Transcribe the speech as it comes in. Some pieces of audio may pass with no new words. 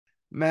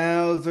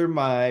Mauser,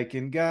 Mike,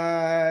 and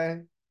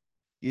Guy.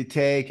 You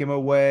take him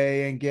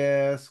away, and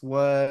guess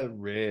what?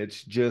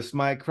 Rich just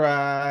might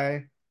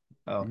cry.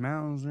 Oh,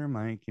 Mauser,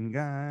 Mike, and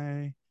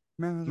Guy.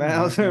 Mauser, Mike,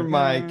 Mauser, and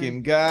Mike, Guy.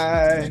 and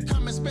Guy.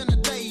 Come and spend a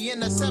day in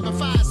the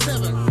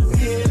 757.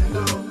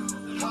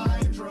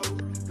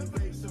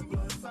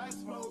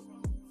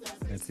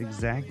 That's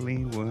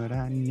exactly what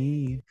I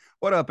need.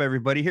 What up,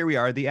 everybody? Here we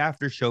are, the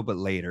after show, but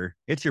later.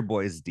 It's your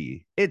boys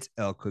D. It's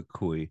El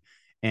Kukui.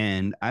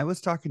 And I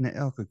was talking to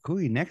El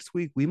Kukui. Next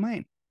week we might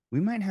have we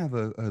might have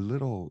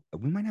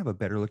a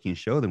better looking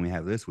show than we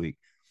have this week.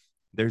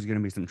 There's gonna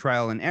be some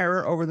trial and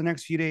error over the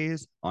next few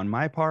days on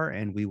my part,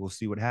 and we will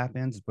see what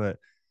happens. But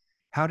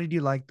how did you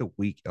like the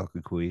week, El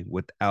Kukui,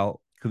 without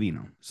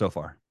Cavino so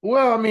far?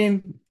 Well,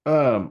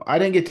 I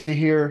didn't get to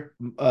hear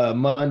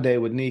Monday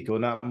with Nico,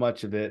 not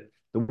much of it.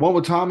 The one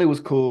with Tommy was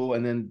cool,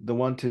 and then the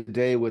one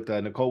today with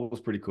Nicole was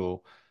pretty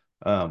cool.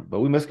 But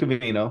we missed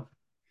Cavino,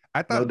 I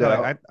no thought the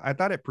doubt. I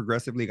thought it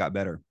progressively got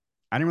better.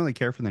 I didn't really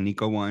care for the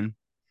Nico one.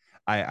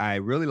 I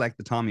really liked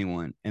the Tommy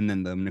one, and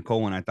then the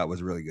Nicole one I thought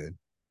was really good.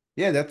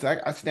 Yeah,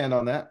 I stand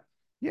on that.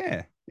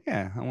 Yeah,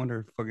 yeah. I wonder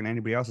if fucking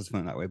anybody else is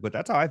feeling that way, but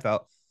that's how I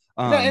felt.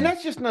 And Um,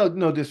 that's just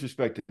no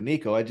disrespect to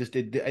Nico. It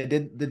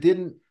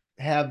didn't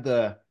have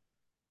it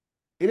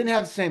didn't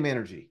have the same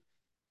energy.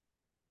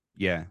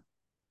 yeah,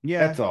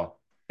 yeah, That's all.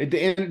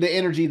 The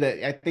energy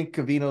that I think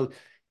Cavino,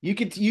 you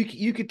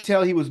could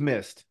tell he was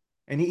missed,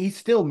 and he's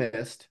still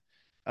missed.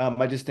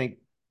 I just think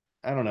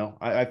I don't know.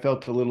 I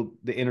felt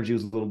the energy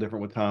was a little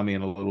different with Tommy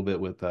and a little bit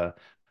with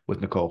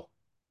Nicole.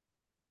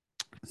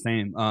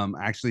 same.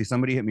 Actually,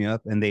 somebody hit me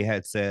up and they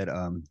had said,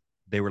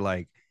 they were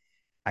like,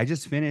 I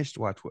just finished.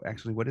 Watch.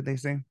 Actually, what did they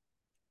say?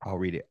 I'll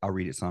read it. I'll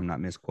read it so I'm not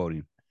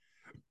misquoting.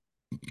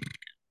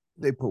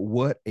 They put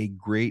what a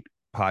great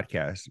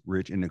podcast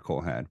Rich and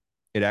Nicole had.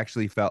 It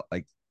actually felt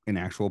like an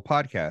actual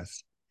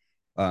podcast.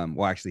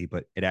 Well, actually,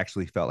 but it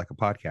actually felt like a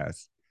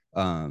podcast.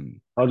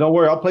 Um, Oh, don't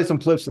worry. I'll play some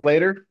clips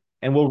later,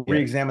 and we'll yeah,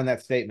 re-examine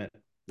that statement.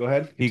 Go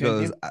ahead, he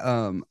goes,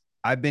 continue.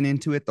 I've been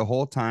into it the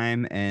whole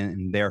time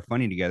and they're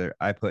funny together.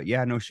 I put,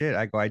 yeah, no shit.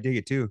 I go, I dig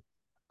it too.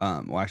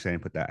 Well, actually, I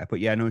didn't put that. I put,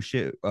 yeah, no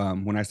shit.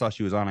 When I saw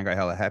she was on, I got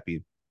hella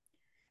happy.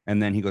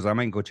 And then he goes, I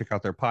might go check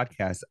out their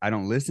podcast. I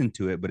don't listen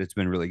to it, but it's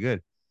been really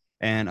good.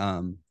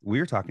 And we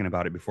were talking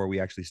about it before we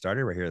actually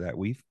started right here that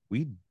we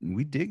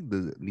dig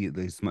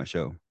the smut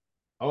show.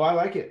 Oh, I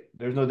like it.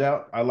 There's no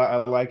doubt. I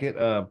like it.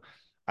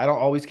 I don't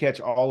always catch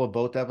all of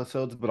both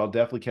episodes, but I'll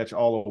definitely catch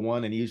all of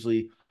one, and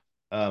usually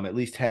at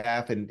least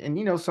half, and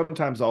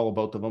sometimes all of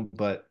both of them.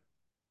 But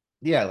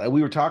yeah, like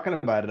we were talking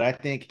about it.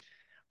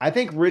 I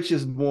think Rich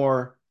is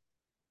more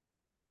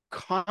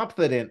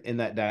confident in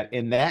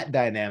in that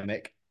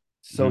dynamic,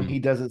 so Mm-hmm. he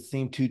doesn't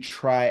seem to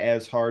try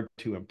as hard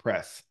to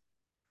impress.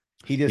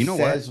 He You just know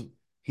what? says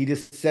he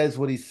just says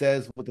what he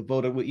says with the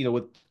vote,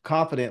 with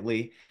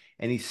confidently,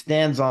 and he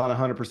stands on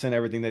 100%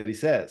 everything that he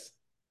says.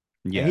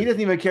 And he Yeah. doesn't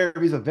even care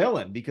if he's a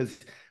villain because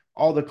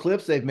all the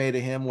clips they've made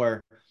of him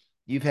where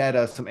you've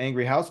had some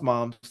angry house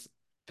moms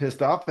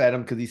pissed off at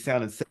him because he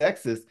sounded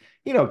sexist.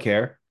 He don't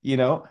care.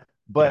 Yeah.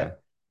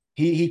 But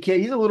he's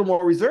a little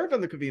more reserved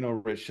on the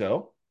Cavino Rich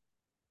show.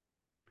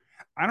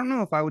 I don't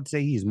know if I would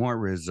say he's more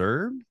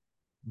reserved,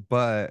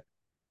 but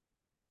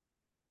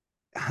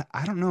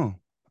I don't know.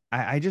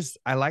 I just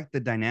I like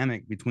the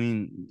dynamic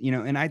between,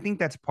 and I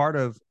think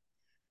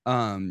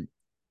um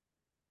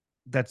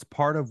that's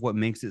part of what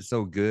makes it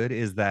so good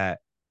is that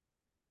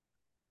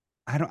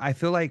I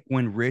feel like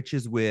when Rich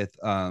is with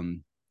I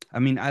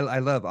mean I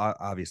love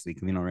obviously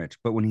Camino Rich,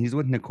 but when he's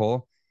with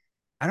Nicole,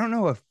 I don't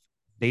know if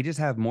they just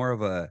have more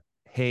of a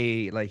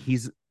hey, like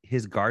his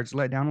guards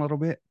let down a little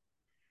bit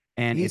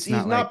and it's He's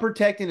not not like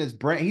protecting his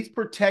brand. He's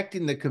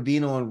protecting the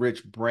Cavino and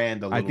Rich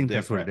brand a I little think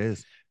that's what it different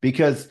is.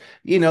 because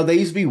they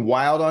used to be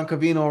wild on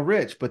Cavino and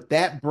Rich, but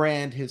that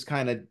brand has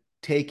kind of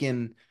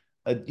taken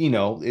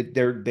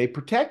they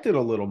protect it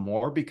a little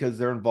more because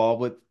they're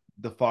involved with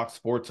the Fox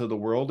Sports of the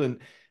world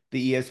and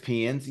the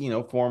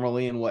ESPNs,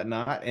 formerly and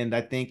whatnot. And I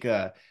think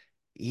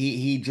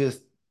he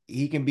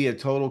can be a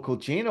total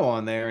cochino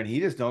on there, and he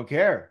just don't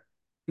care.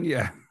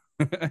 Yeah.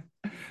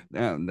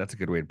 That's a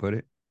good way to put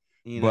it.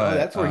 But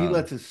That's where he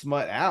lets his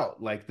smut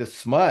out. Like the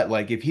smut,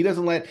 like if he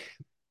doesn't let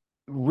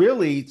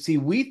really see,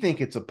 we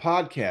think it's a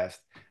podcast,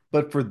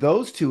 but for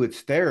those two,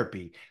 it's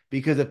therapy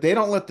because if they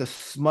don't let the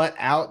smut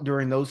out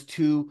during those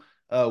two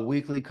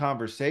weekly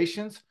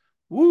conversations,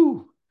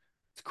 woo,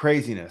 it's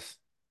craziness.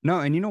 no,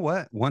 and you know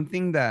what? One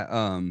thing that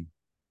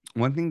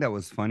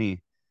was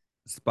funny,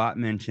 Spot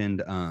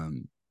mentioned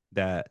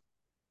that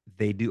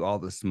they do all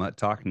the smut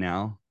talk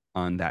now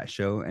on that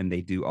show and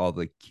they do all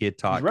the kid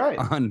He's talk right.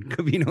 on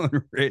Cavino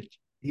and Rich.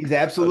 He's I was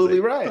absolutely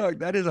like, right. fuck,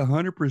 that is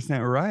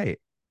 100% right.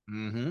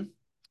 Hmm.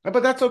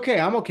 But that's okay.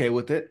 I'm okay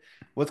with it.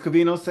 What's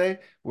Cavino say?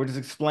 We're just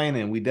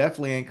explaining. We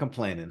definitely ain't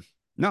complaining.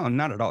 No,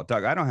 not at all,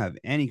 Doug. I don't have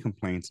any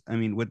complaints. I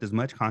mean, with as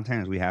much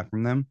content as we have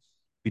from them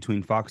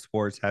between Fox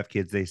Sports, Have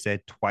Kids, they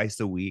said twice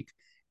a week.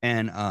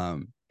 And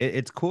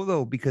it's cool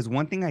though, because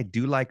one thing I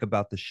do like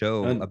about the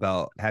show And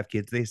about Have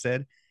Kids, they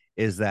said,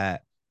 is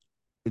that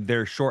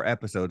they're short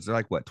episodes. They're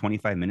like what,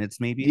 25 minutes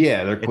maybe?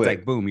 Yeah, they're It's like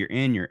quick. boom, you're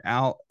in, you're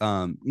out.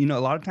 You know,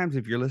 a lot of times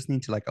if you're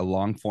listening to like a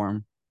long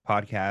form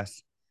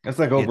podcast, That's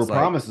like over it's like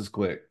promises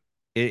quick.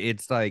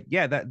 it's like,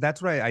 yeah,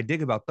 that's what I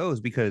dig about those,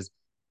 because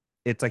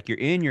it's like you're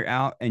in, you're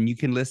out, and you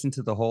can listen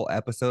to the whole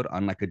episode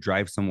on like a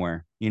drive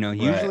somewhere. You know,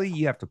 Right. usually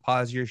you have to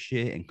pause your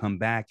shit and come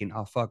back and,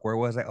 oh fuck, where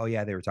was I? Oh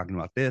yeah, they were talking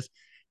about this.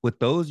 With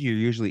those, you're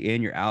usually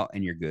in, you're out,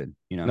 and you're good.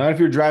 You know. Not if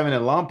you're driving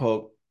at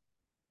Lompoc.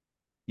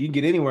 You can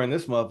get anywhere in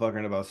this motherfucker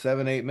in about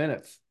 7, 8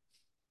 minutes.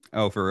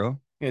 Oh, for real?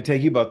 It's gonna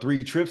take you about 3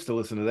 trips to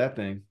listen to that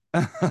thing.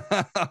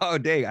 Oh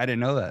dang, I didn't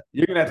know that.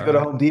 You're gonna have to All go to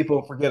right. Home Depot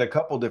and forget a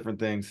couple different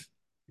things.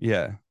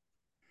 Yeah,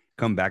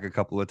 come back a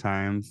couple of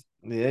times.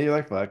 Yeah, you're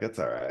like, fuck, that's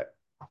all right.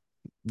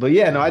 But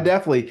yeah, no, I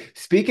definitely.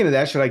 Speaking of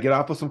that, should I get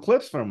off with some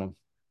clips from them?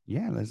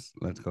 Yeah, let's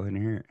go ahead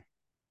and hear it.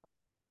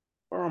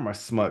 Where are my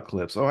smut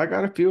clips? Oh, I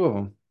got a few of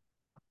them.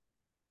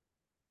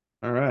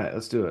 All right,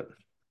 let's do it.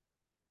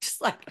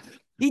 Just like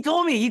he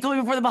told me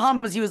before the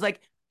Bahamas, he was like, I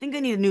think I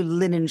need a new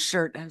linen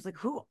shirt. And I was like,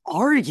 who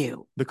are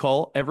you?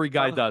 Nicole, every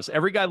guy Oh. does.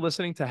 Every guy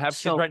listening to Have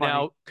So Kids right funny.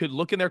 now could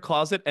look in their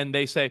closet and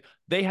they say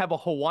they have a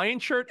Hawaiian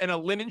shirt and a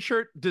linen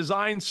shirt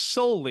designed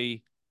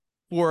solely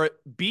for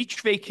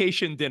beach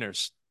vacation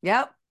dinners.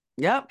 Yep.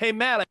 Hey,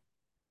 Matt,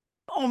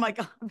 Oh my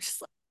God. I'm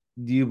just like,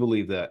 Do you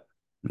believe that?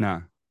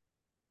 Nah.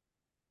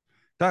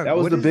 Dog, That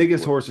was what the is-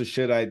 biggest horse of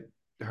shit I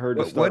heard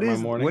to start my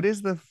morning. what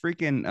is the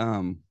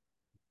freaking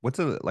what's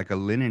a like a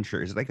linen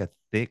shirt? Is it like a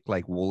thick,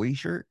 like woolly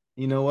shirt?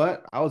 You know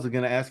what? I was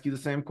going to ask you the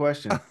same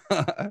question.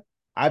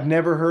 I've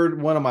never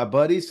heard one of my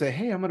buddies say,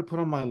 "Hey, I'm going to put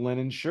on my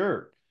linen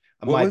shirt."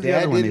 What My was the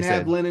other dad one didn't they have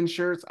said? linen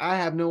shirts. I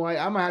have no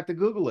idea. I'm going to have to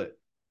Google it.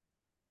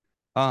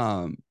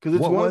 Because it's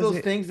what one of was those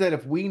it? things that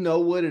if we know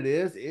what it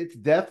is, it's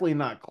definitely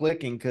not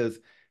clicking. Because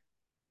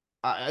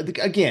I think,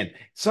 again,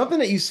 something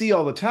that you see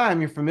all the time,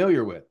 you're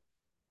familiar with.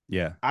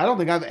 Yeah. I don't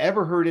think I've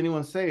ever heard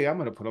anyone say, "I'm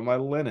going to put on my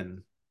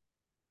linen."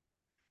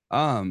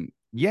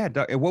 Yeah,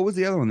 dog, what was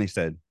the other one they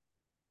said?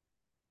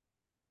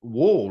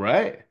 Wool,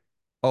 right?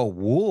 Oh,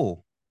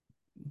 wool.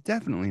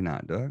 Definitely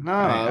not, dog. No,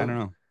 I don't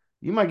know.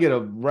 You might get a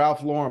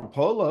Ralph Lauren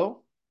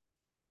polo.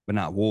 But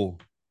not wool.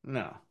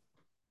 No.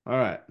 All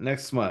right,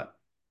 next smut.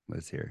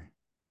 Let's hear.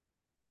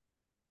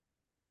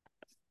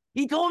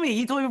 he told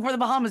me before the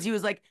Bahamas, he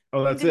was like,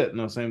 Oh, that's it.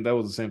 No, same. That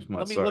was the same smut.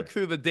 let me Sorry. look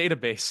through the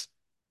database.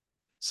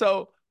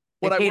 So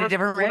They when I paid a work,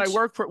 different when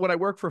I rich?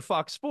 work for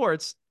Fox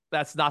Sports,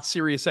 that's not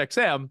Sirius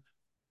XM.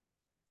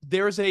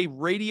 There's a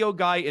radio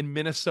guy in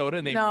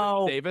Minnesota named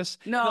No. Rich Davis.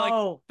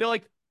 no. They're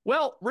like,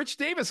 well, Rich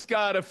Davis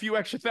got a few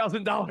extra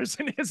 $1,000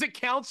 in his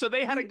account, so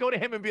they had to go to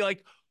him and be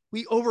like,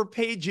 we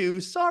overpaid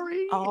you.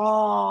 Sorry.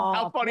 Oh,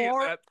 How funny is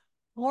that?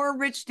 Poor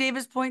Rich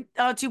Davis 2.0.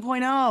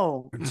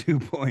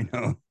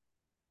 2.0.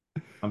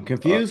 I'm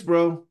confused,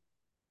 bro.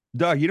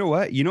 Dog, you know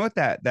what? You know what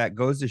that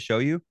goes to show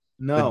you?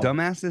 No. The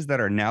dumbasses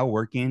that are now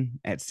working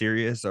at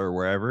Sirius or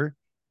wherever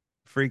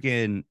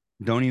freaking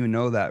don't even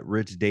know that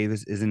Rich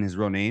Davis isn't his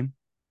real name.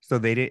 So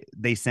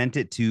they sent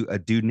it to a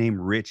dude named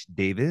Rich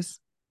Davis.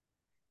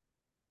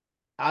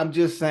 I'm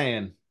just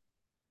saying.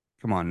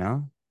 Come on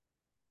now.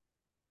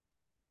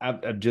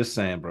 I'm just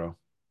saying, bro.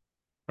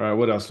 All right,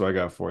 what else do I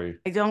got for you?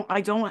 I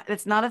don't,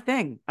 it's not a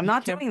thing. I'm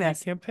not doing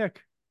this. You can't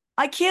pick.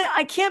 I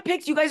can't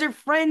pick. You guys are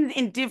friends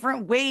in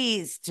different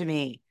ways to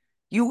me.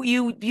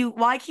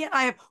 Why can't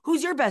I have,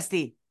 who's your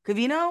bestie?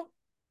 Cavino?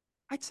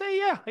 I'd say,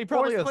 yeah, he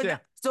probably is. Yeah.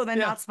 So then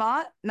Yeah. not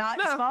Spot? Not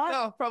No, Spot?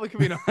 no, probably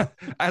Camino.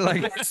 I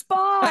like Where's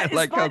Spot? I Is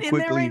like how Spot in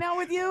there quickly- right now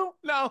with you?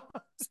 No.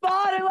 Spot,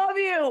 I love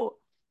you.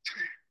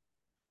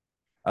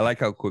 I like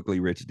how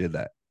quickly Rich did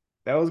that.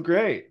 That was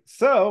great.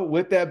 So,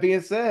 with that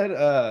being said,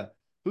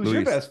 who's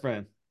your Luis. best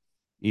friend?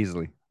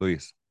 Easily.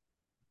 Luis.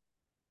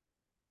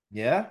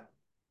 Yeah.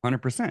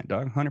 100%,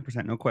 dog.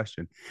 100%, no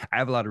question. I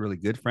have a lot of really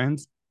good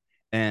friends.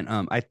 And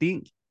I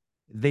think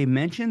they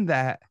mentioned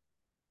that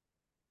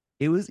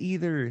it was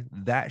either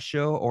that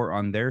show or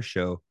on their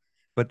show,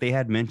 but they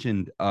had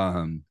mentioned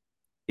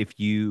if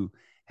you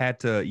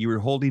you were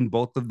holding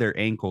both of their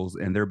ankles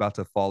and they're about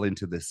to fall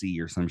into the sea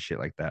or some shit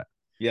like that.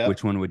 Yeah.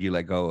 Which one would you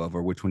let go of,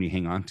 or which one you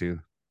hang on to?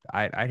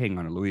 I'd hang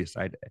on to Luis.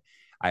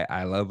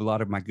 I love a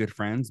lot of my good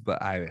friends,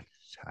 but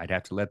I'd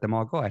have to let them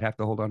all go. I'd have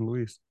to hold on to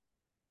Luis.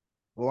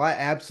 Well, I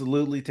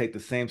absolutely take the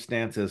same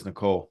stance as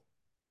Nicole.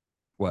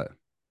 What?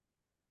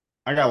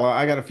 I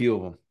got a few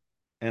of them,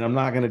 and I'm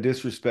not going to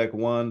disrespect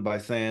one by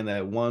saying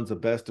that one's a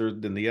bester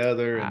than the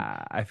other.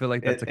 And I feel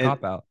like that's a and-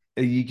 cop out.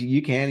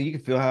 you can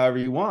feel however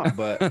you want,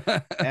 but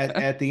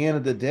at the end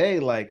of the day,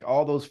 like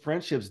all those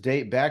friendships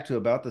date back to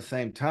about the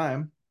same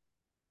time.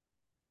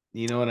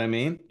 You know what I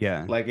mean?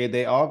 Yeah. Like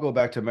they all go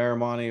back to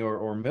Marimani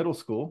or middle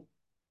school.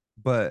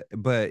 But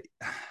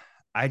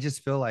I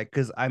just feel like,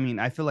 because I mean,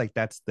 I feel like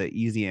that's the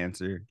easy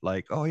answer.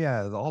 Like, oh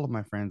yeah, all of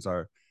my friends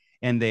are,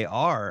 and they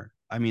are.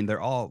 I mean,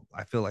 they're all.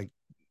 I feel like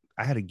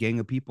I had a gang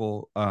of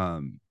people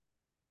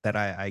that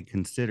I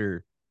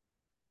consider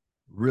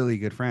really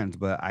good friends,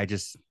 but I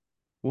just,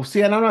 Well,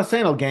 see, and I'm not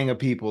saying a gang of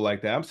people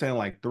like that. I'm saying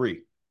like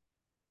 3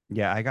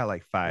 yeah, I got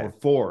like or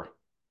 5. 4.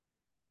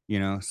 You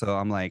know, so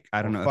I'm like,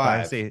 I don't Or know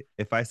five.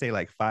 if I say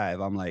like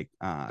 5, I'm like,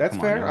 That's come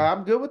on fair. now.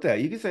 I'm good with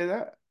that. You can say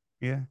that.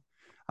 Yeah.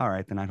 All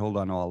right, then I'd hold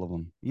on to all of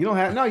them. You don't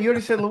have no. You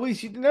already said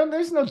Luis.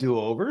 There's no do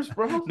overs,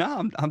 bro.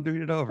 No, I'm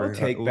doing it No over.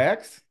 take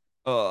backs.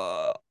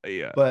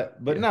 Yeah. But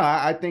Yeah. no,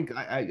 I think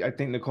I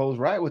think Nicole's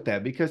right with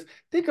that because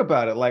think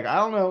about it. Like I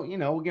don't know,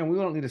 again, we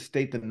don't need to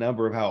state the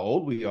number of how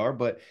old we are,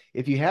 but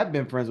if you have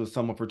been friends with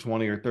someone for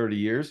 20 or 30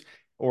 years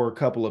or a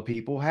couple of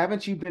people,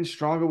 haven't you been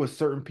stronger with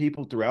certain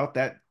people throughout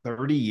that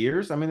 30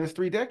 years? I mean, that's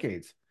 3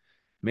 decades.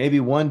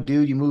 Maybe one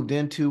dude you moved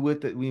into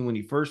with it when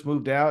you first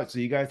moved out, so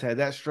you guys had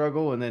that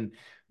struggle, and then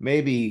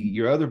maybe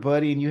your other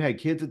buddy and you had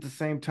kids at the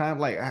same time.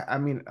 Like, I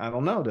mean, I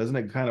don't know. Doesn't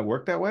it kind of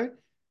work that way?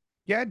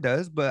 Yeah, it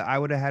does, but I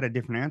would have had a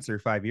different answer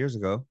 5 years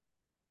ago,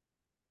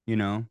 you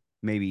know,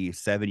 maybe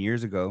 7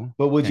 years ago,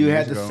 But would 10 you years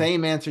had the ago.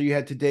 same answer you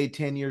had today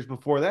 10 years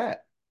before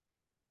that?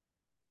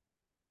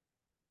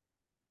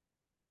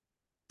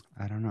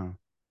 I don't know.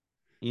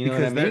 You know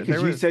what I Because mean? Because there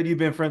you was said you've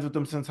been friends with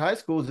them since high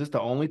school. Is this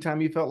the only time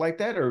you felt like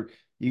that, or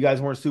you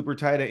guys weren't super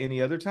tight at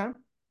any other time?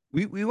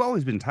 we've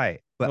always been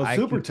tight, but No, I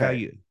super can tell tight.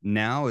 you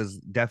now is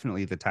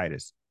definitely the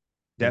tightest.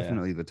 Yeah.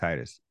 Definitely the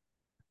tightest.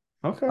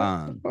 Okay.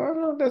 Um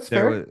Well, that's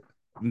there fair.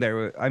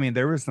 was I mean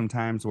there were some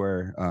times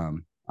where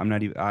I'm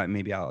not even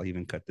maybe I'll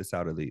even cut this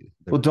out of the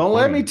Well, don't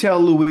let me recording, tell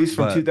Luis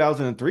from but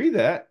 2003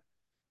 that.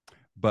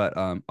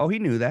 oh, he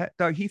knew that.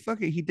 Dog, he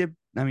did.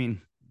 I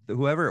mean,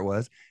 whoever it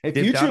was Hey,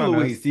 dipped out future on us.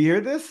 Luis, do you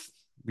hear this?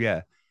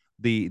 Yeah.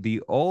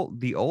 The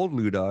old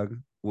Lou Dog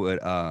would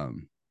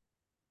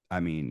I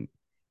mean,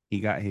 he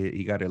got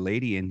a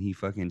lady and he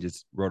fucking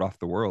just wrote off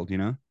the world, you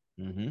know?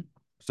 Mm-hmm.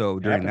 So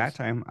during that Happens.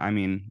 time, I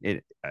mean,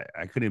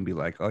 I couldn't be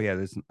like, oh yeah,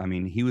 this I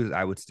mean,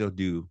 I would still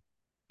do,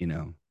 you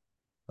know,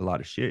 a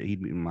lot of shit.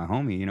 He'd be my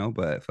homie, you know,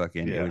 but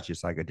fucking it Yeah. was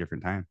just like a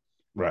different time.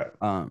 Right.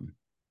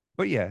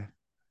 But yeah.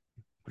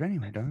 But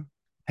anyway, dog.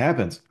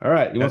 Happens. All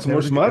right. You want That, some that more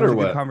was a good, that smut was or a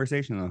good what?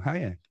 conversation though. Hell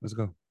yeah. Let's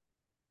go.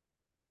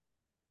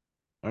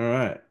 All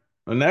right.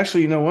 And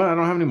actually, you know what? I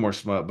don't have any more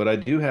smut, but I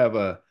do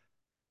have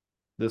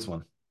this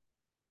one.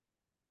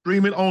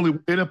 Streaming only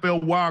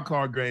NFL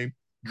wildcard game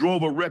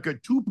drove a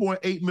record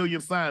 2.8 million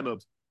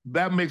signups.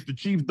 That makes the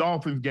Chiefs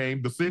Dolphins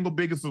game the single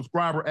biggest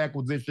subscriber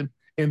acquisition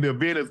in the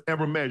event has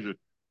ever measured.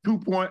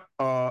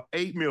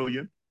 2.8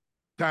 million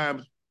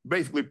times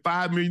basically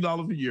 $5 million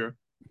a year.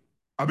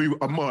 I mean,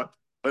 a month.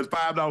 That's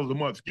 $5 a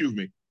month, excuse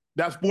me.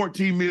 That's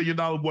 $14 million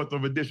worth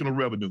of additional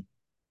revenue.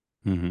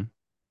 Mm-hmm.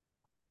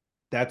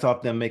 That's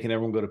off them making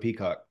everyone go to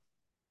Peacock.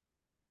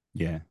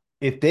 Yeah.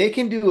 If they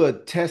can do a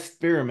test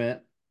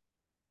experiment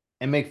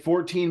and make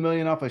 14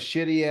 million off a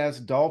shitty ass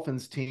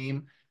Dolphins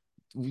team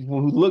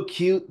who look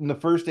cute in the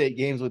first 8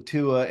 games with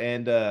Tua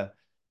and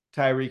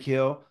Tyreek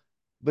Hill,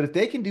 but if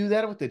they can do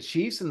that with the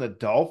Chiefs and the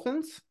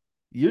Dolphins,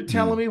 you're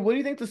telling me what do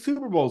you think the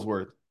Super Bowl's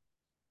worth?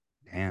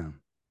 Damn.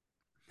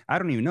 I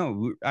don't even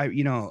know.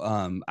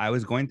 I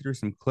was going through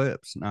some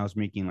clips and I was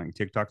making like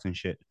TikToks and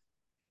shit.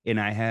 And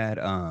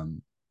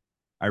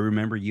I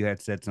remember you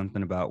had said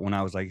something about when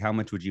I was like, how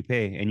much would you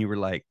pay? And you were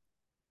like,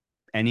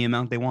 any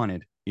amount they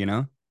wanted, you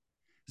know?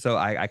 So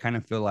I kind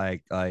of feel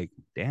like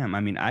damn, I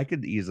mean, I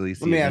could easily Let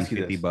see me it being ask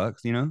you this. $50,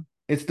 you know?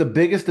 It's the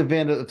biggest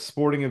event of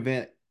sporting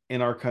event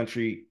in our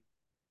country,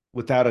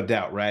 without a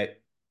doubt, right?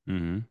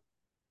 Mm-hmm.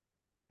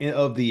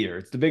 Of the year.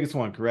 It's the biggest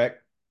one,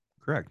 correct?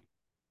 Correct.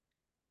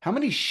 How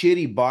many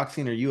shitty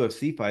boxing or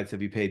UFC fights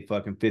have you paid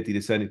fucking $50 to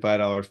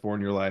 $75 for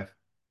in your life?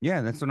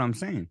 Yeah, that's what I'm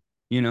saying.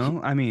 You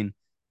know, I mean,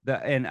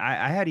 and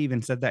I had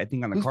even said that I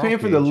think on the Who's Carl paying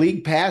for the page.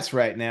 league pass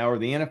right now or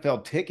the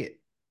NFL ticket?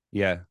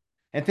 Yeah.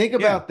 And think Yeah.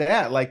 about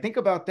that. Like, think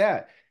about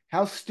that.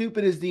 How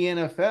stupid is the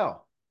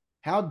NFL?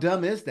 How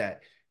dumb is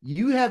that?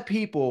 You have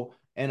people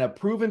and a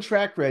proven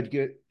track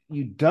record,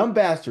 you dumb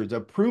bastards,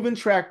 a proven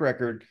track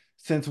record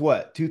since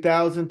what,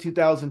 2000,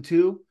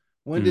 2002?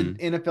 When did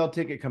NFL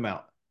ticket come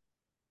out?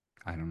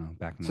 I don't know.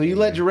 Back in the So day. you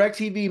let Yeah.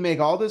 DirecTV make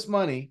all this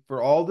money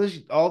for all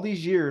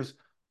these years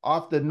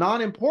off the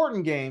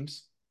non-important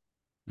games,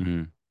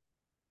 Mm-hmm.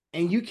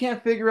 and you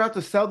can't figure out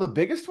to sell the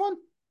biggest one?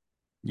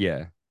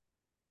 Yeah.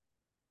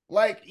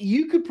 Like,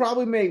 you could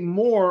probably make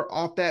more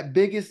off that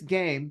biggest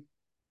game.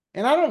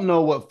 And I don't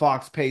know what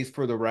Fox pays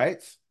for the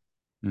rights,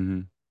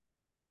 Mm-hmm.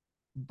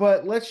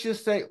 but let's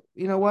just say,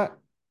 you know what?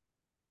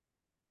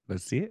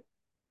 Let's see it.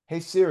 Hey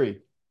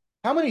Siri,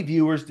 how many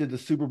viewers did the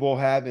Super Bowl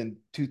have in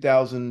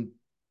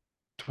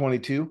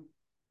 2022?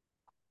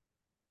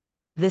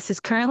 This is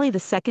currently the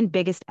second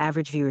biggest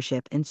average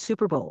viewership in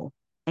Super Bowl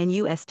and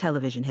U.S.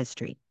 television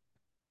history.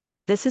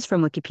 This is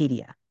from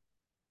Wikipedia.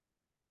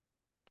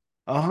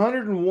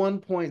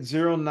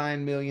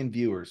 101.09 million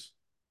viewers.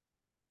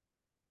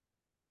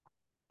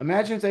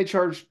 Imagine if they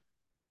charged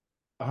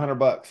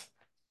 $100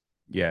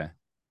 Yeah.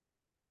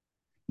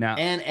 Now.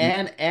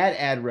 and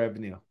ad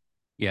revenue,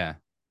 Yeah.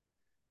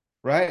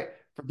 right?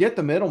 Forget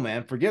the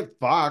middleman, forget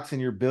Fox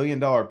and your $1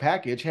 billion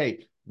package.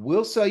 Hey,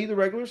 we'll sell you the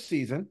regular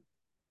season.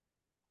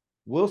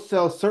 We'll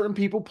sell certain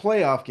people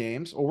playoff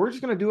games, or we're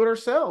just going to do it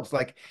ourselves.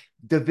 Like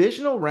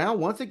divisional round,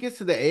 once it gets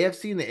to the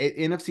AFC and the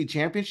NFC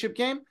championship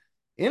game,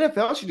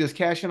 NFL should just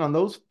cash in on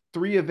those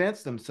 3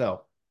 events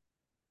themselves.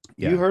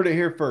 You heard it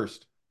here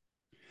first.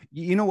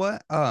 You know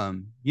what?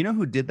 You know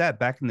who did that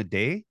back in the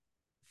day?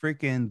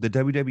 Freaking the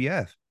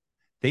WWF.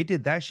 They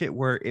did that shit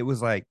where it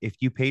was like if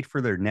you paid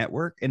for their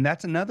network, and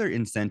that's another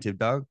incentive,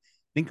 dog.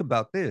 Think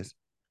about this.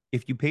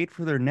 If you paid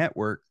for their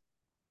network,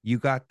 you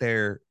got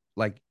their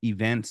like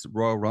events,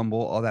 Royal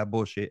Rumble, all that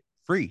bullshit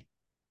free,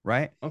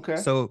 right? Okay.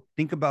 So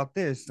think about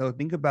this. So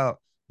think about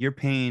you're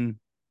paying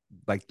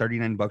like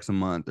 39 bucks a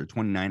month or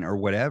 29 or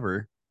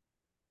whatever,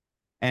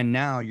 and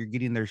now you're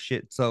getting their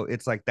shit. So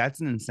it's like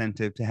that's an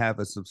incentive to have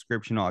a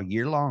subscription all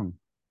year long.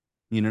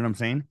 You know what I'm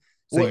saying?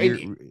 So Well,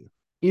 you're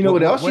you know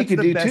what else you what's could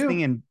the do best too? thing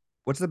in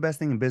what's the best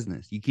thing in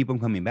business? You keep them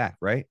coming back,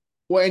 right?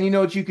 Well, and you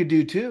know what you could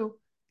do too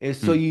is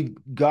so you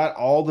got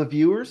all the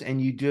viewers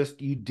and you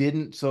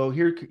didn't. So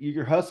here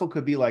your hustle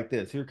could be like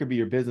this. Here could be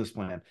your business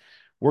plan.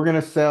 We're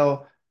gonna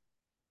sell,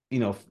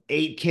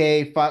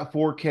 8K,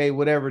 4K,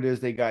 whatever it is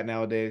they got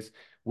nowadays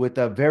with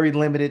very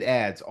limited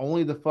ads.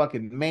 Only the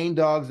fucking main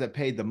dogs that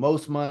paid the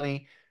most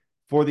money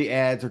for the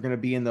ads are going to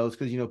be in those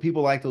because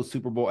people like those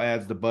Super Bowl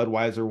ads, the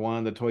Budweiser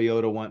one, the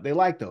Toyota one. They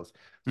like those.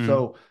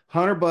 So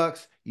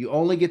 $100, you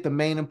only get the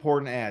main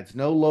important ads.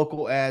 No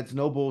local ads,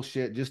 no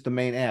bullshit, just the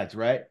main ads,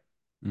 right?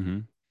 Mm-hmm.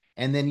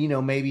 And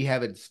then maybe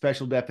have a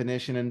special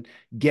definition and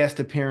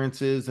guest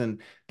appearances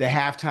and the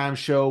halftime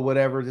show,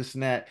 whatever, this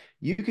and that.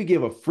 You could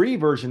give a free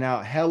version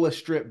out, hella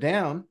stripped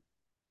down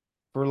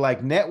for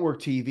like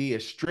network TV, a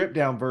stripped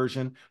down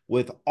version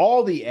with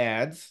all the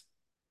ads,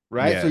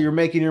 right? So Yeah. you're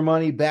making your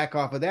money back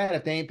off of that.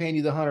 If they ain't paying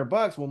you the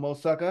 $100, well,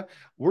 most sucker,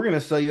 we're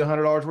gonna sell you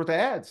 $100 worth of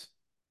ads,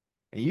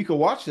 and you can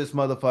watch this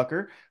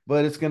motherfucker,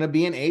 but it's gonna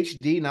be in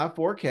HD, not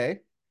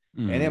 4K,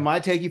 and it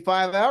might take you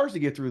 5 hours to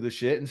get through the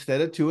shit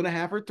instead of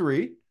 2.5 or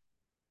 3.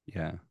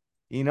 Yeah.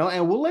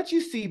 And we'll let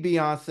you see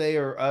Beyonce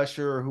or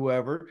Usher or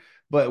whoever,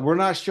 but we're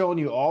not showing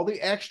you all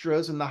the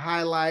extras and the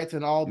highlights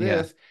and all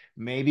this. Yeah.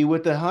 Maybe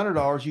with the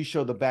 $100, you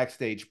show the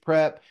backstage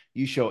prep,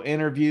 you show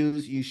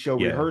interviews, you show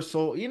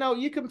rehearsal.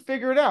 You can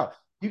figure it out.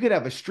 You could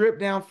have a stripped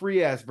down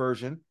free ass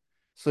version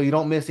so you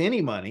don't miss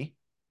any money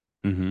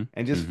and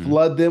just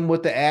flood them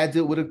with the ads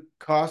it would have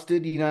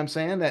costed, you know what I'm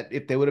saying? That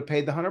if they would have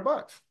paid the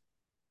 $100.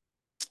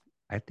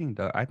 I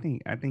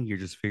think you're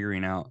just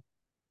figuring out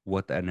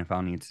what the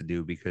NFL needs to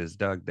do because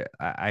Doug,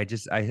 I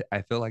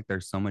feel like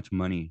there's so much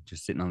money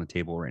just sitting on the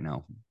table right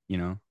now.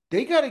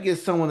 They got to get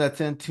someone that's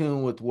in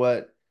tune with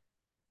what,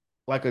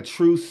 like a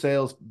true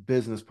sales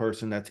business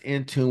person that's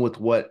in tune with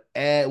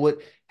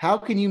how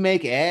can you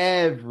make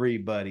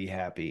everybody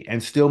happy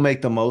and still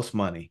make the most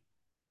money?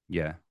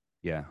 Yeah.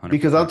 100%.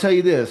 Because I'll tell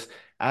you this,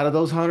 out of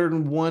those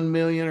 101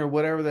 million or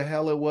whatever the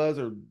hell it was,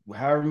 or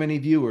however many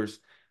viewers,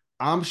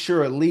 I'm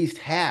sure at least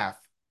half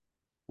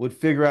would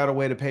figure out a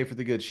way to pay for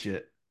the good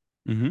shit.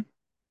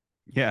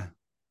 Yeah.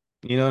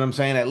 You know what I'm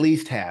saying? At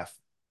least half.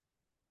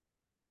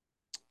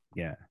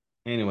 Yeah.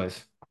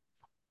 Anyways,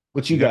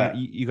 what you got?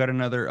 You got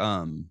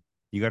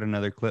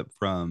another clip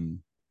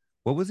from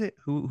what was it?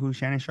 Who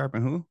Shannon Sharpe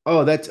and who?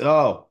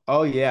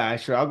 Oh yeah,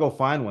 sure. I'll go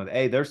find one.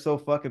 Hey, they're so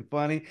fucking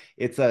funny.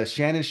 It's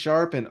Shannon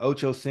Sharpe and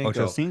Ocho Cinco.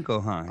 Ocho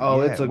Cinco, huh?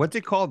 Oh, yeah. What's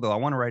it called though? I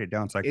want to write it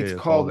down so I can. It's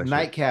called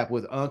Nightcap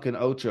with Unc and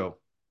Ocho.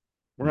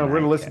 We're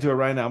gonna listen to it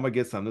right now. I'm gonna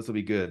get some. This will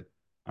be good.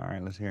 All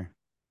right, let's hear.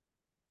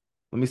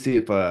 Let me see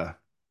if I'm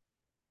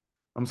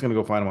just gonna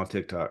go find them on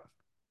TikTok.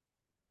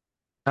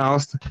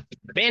 Mouse.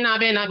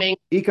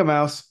 Ika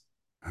Mouse.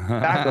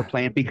 Backup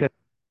plan because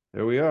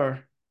There we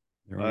are.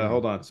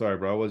 Hold on. Sorry,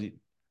 bro.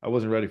 I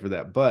wasn't ready for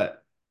that,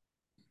 but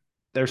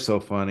they're so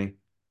funny.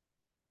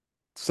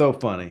 So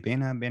funny.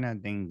 Bena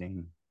ding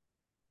ding.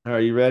 All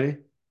right, you ready?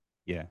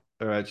 Yeah.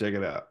 All right, check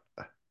it out.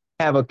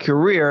 have a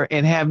career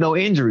and have no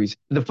injuries.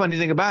 The funny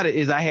thing about it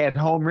is I had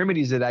home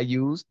remedies that I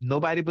used.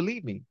 Nobody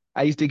believed me.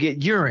 I used to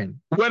get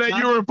urine. Where that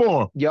urine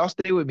from? Y'all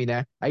stay with me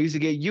now. I used to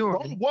get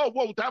urine.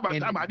 Whoa, time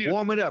out.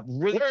 Warm it up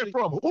really Where it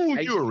from? Who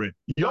urine?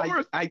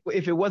 Yours?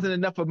 If it wasn't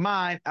enough of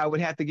mine, I would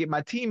have to get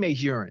my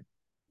teammates' urine.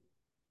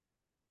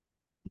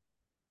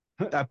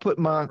 I put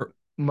my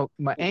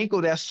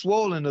ankle that's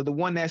swollen or the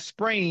one that's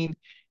sprained,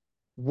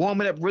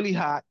 warm it up really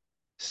hot,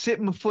 sit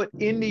my foot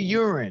in the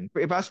urine.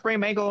 If I sprain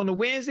my ankle on the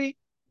Wednesday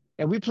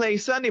and we played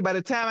Sunday, by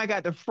the time I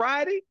got to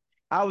Friday,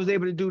 I was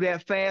able to do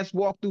that fast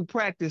walk through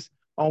practice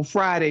on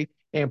Friday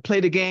and play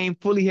the game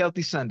fully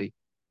healthy Sunday.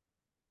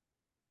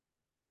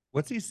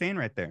 What's he saying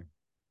right there?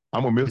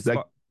 I'm gonna miss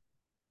that.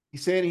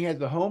 He's saying he has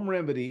the home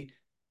remedy,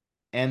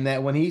 and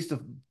that when he used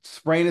to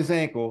sprain his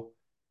ankle,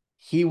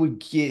 he would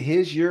get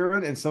his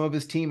urine and some of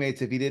his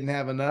teammates, if he didn't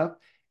have enough,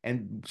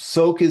 and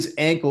soak his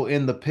ankle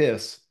in the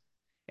piss.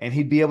 And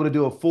he'd be able to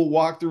do a full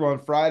walkthrough on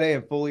Friday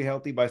and fully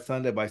healthy by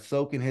Sunday by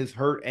soaking his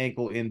hurt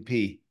ankle in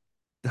pee.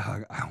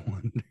 Dog, I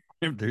wonder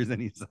if there's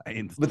any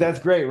science. But that's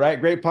great,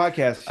 right? Great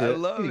podcast shit. I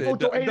love it.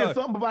 Ocho, ain't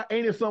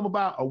it something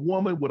about a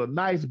woman with a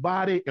nice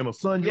body and a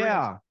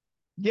sundress?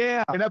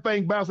 Yeah. And that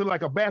thing bouncing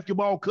like a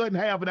basketball cut in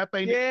half, and that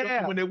thing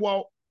when they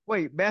walk.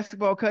 Wait,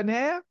 basketball cut in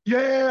half?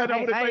 Yeah,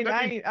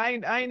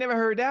 I ain't never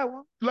heard that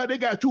one. Like they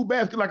got two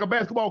baskets, like a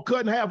basketball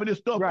cut in half, and this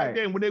stuff right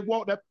there. And when they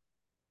walk, that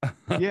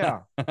yeah,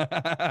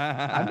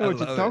 I know what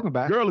you're talking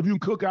about. Girl, if you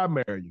cook, I'll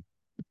marry you.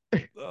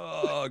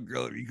 Oh,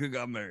 girl, if you could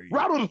got married.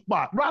 Right on the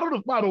spot. Right on the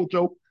spot,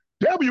 Ocho.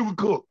 Tell me you can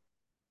cook.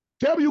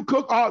 Tell me you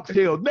cook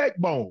oxtail, neck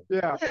bone,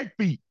 Yeah. pig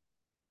feet.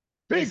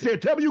 Big Listen, tail.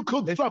 Tell me you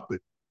cook listen. something.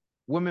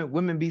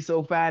 Women be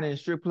so fine in the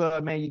strip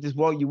club, man.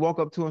 You walk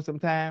up to them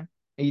sometime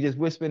and you just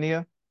whisper in the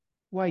ear,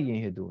 why you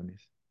in here doing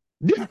this?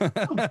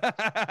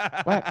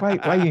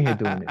 Why you in here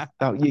doing this?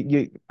 Oh,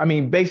 I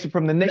mean, based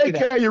from the They naked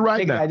eye, tell you right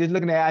naked now. eye, just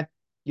looking at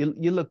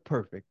you look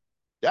perfect.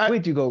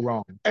 Where'd you go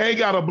wrong? Ain't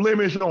got a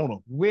blemish on them.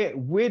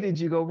 Where did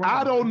you go wrong?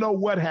 I don't know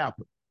what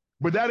happened,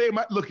 but that ain't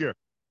my look here.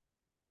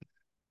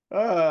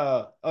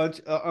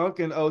 Unc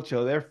and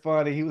Ocho, they're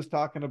funny. He was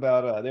talking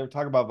about they were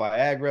talking about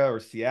Viagra or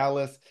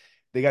Cialis.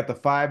 They got the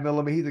 5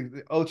 millimeter.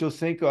 He's Ocho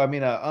Cinco. I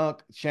mean,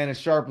 Unc Shannon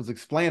Sharp was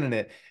explaining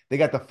it. They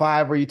got the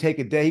 5 where you take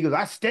a day. He goes,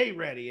 I stay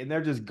ready, and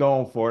they're just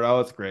going for it. Oh,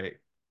 it's great.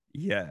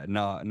 Yeah,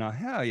 no,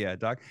 hell yeah,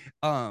 Doc.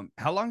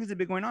 How long has it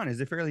been going on? Is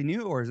it fairly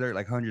new, or is there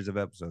like hundreds of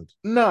episodes?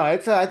 No,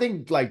 it's I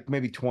think like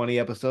maybe 20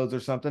 episodes or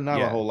something. Not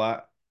a Yeah. whole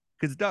lot.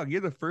 Because Doug, you're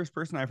the first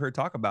person I've heard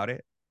talk about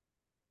it.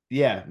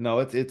 Yeah, no,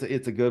 it's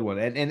a good one,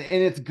 and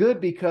it's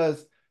good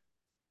because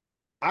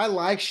I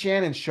like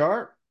Shannon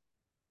Sharp,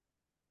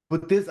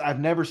 but this I've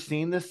never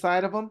seen this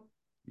side of him.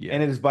 Yeah,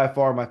 And it is by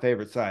far my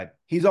favorite side.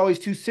 He's always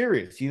too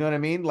serious. You know what I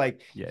mean?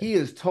 Like Yeah. he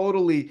was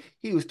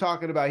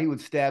talking about he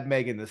would stab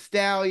Megan the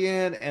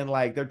Stallion and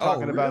like they're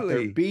talking about their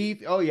really?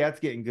 beef. Oh yeah, it's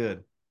getting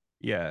good.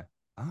 yeah.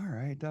 All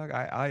right, Doug.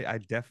 I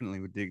definitely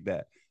would dig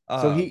that.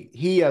 So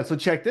so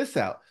check this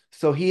out.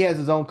 So he has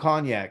his own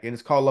cognac and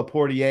it's called La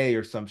Portier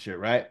or some shit,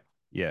 right?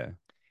 yeah.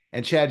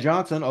 And Chad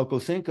Johnson,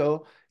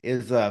 Okosinko,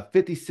 is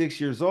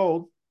 56 years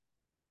old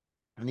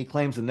and he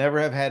claims to never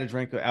have had a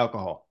drink of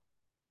alcohol.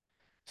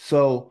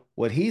 So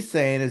what he's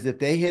saying is if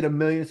they hit 1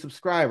 million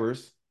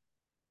subscribers,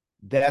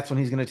 that's when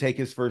he's going to take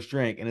his first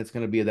drink, and it's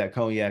going to be that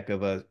cognac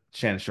of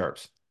Shannon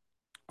Sharp's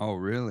Oh,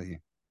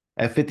 really?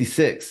 at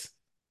 56.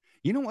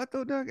 You know what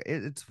though, Doug?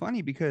 It's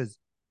funny because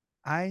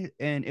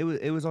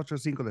it was Ocho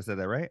Cinco that said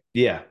that, right?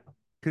 Yeah.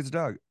 Because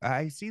Doug,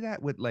 I see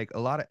that with like a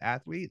lot of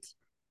athletes,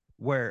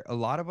 where a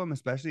lot of them,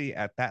 especially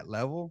at that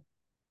level,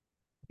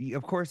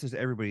 of course, there's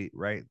everybody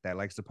right that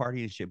likes to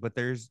party and shit, but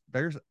there's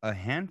a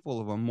handful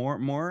of them,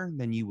 more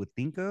than you would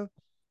think of,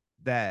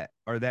 that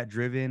are that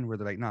driven where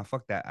they're like, nah,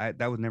 fuck that.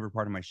 That was never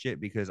part of my shit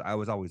because I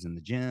was always in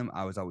the gym,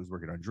 I was always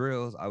working on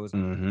drills,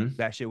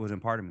 that shit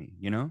wasn't part of me,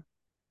 you know?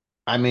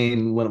 I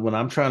mean, when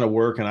I'm trying to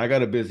work and I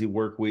got a busy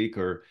work week,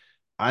 or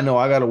I know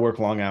I got to work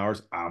long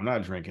hours, I'm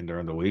not drinking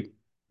during the week.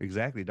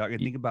 Exactly, Doc. And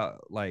think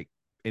about like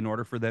in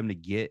order for them to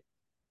get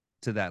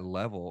to that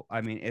level,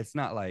 I mean, it's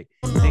not like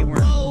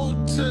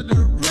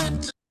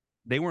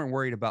they weren't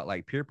worried about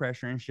like peer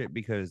pressure and shit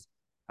because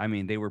I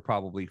mean they were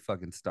probably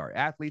fucking star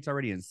athletes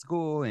already in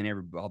school and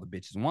all the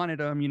bitches wanted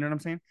them, you know what I'm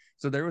saying?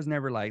 So there was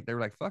never like they were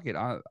like, fuck it,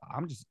 I'm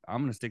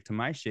gonna stick to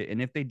my shit.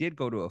 And if they did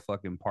go to a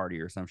fucking party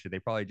or some shit, they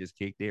probably just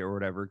kicked it or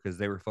whatever because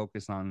they were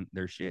focused on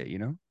their shit, you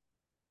know?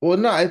 Well,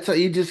 no,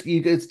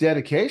 it's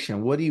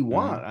dedication. What do you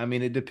want? I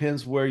mean, it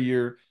depends where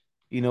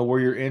where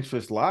your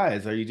interest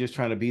lies. Are you just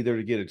trying to be there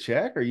to get a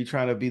check? Or are you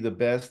trying to be the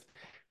best?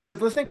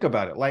 Let's think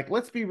about it. Like,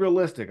 let's be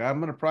realistic. I'm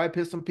going to probably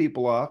piss some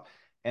people off,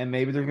 and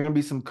maybe there's going to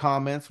be some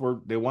comments where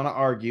they want to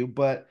argue,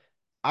 but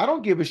I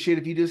don't give a shit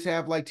if you just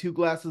have like 2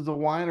 glasses of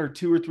wine or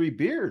 2 or 3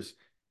 beers.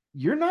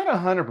 You're not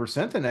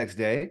 100% the next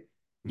day.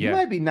 You Yeah.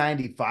 might be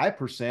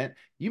 95%.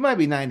 You might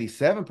be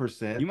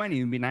 97%. You might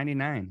even be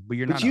 99, but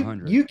you're not you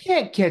 100. you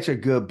can't catch a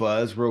good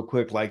buzz real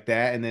quick like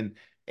that, and then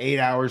 8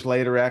 hours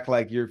later act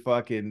like you're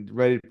fucking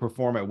ready to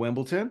perform at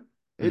Wimbledon.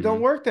 It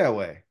don't work that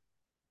way.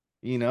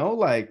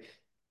 Like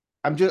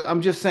I'm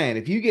just saying,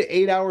 if you get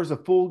 8 hours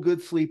of full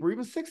good sleep or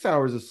even 6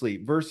 hours of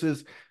sleep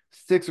versus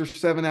 6 or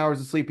 7 hours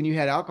of sleep and you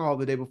had alcohol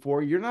the day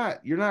before, you're not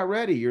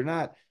ready. You're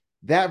not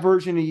that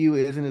version of you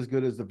isn't as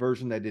good as the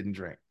version that didn't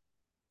drink.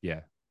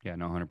 Yeah. Yeah,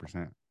 no,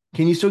 100%.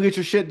 Can you still get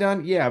your shit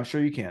done? Yeah, I'm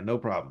sure you can. No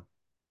problem.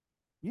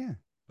 Yeah.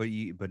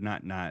 But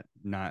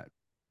not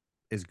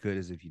as good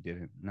as if you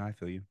didn't. No, I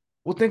feel you.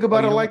 Well, think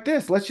about you it know like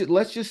this.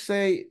 Let's just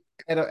say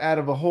out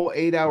of a whole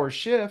 8 hour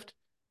shift,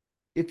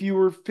 if you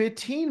were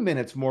 15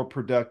 minutes more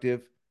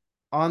productive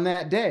on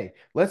that day,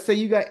 let's say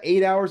you got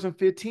 8 hours and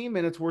 15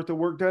 minutes worth of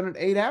work done in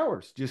 8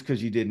 hours just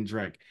because you didn't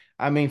drink.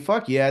 I mean,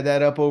 fuck, you add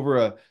that up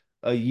over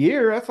a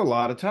year. That's a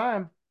lot of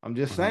time. I'm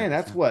just saying 100%.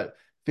 that's what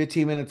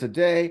 15 minutes a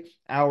day,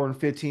 hour and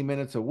 15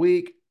 minutes a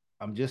week.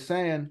 I'm just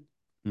saying.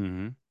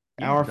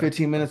 Hour and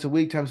 15 minutes a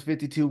week times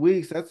 52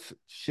 weeks. That's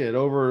shit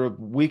over a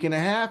week and a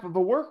half of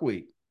a work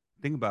week.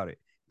 Think about it.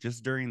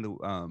 Just during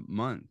the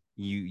month,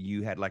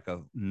 you had like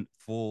a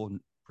full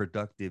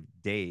productive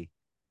day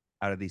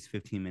out of these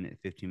 15 minute,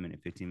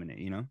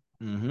 you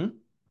know?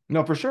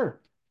 No, for sure.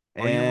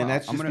 Or you know And what?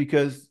 that's just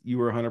because you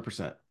were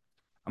 100%.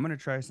 I'm going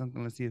to try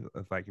something. Let's see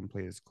if I can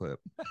play this clip.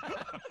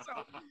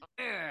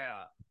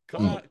 Yeah.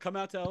 Come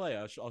out to LA.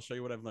 I'll show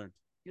you what I've learned.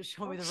 You'll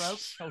show me the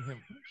ropes. Show her.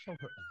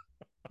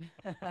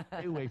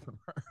 Stay away from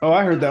her. Oh,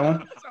 I heard that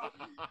one.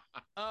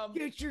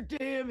 Get your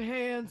damn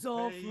hands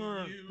off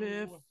her,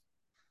 Biff.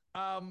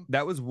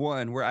 That was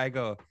one where I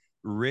go,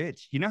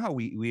 Rich, you know how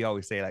we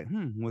always say like,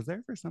 was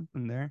there for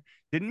something there?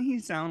 Didn't he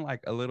sound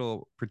like a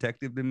little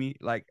protective to me?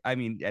 Like, I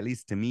mean, at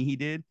least to me he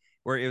did,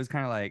 where it was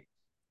kind of like,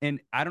 and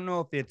I don't know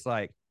if it's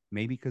like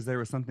maybe because there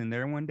was something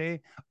there one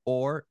day,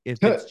 or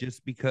if it's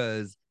just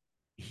because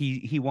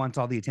he wants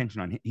all the attention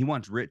on him. He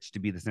wants Rich to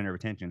be the center of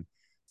attention.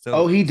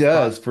 So he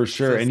does for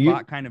sure. So And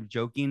Spot kind of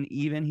joking,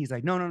 even he's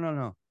like,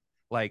 no.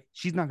 Like,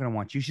 she's not gonna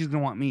want you, she's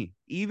gonna want me,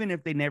 even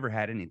if they never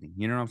had anything.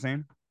 You know what I'm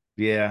saying?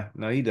 Yeah,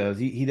 no, he does.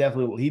 He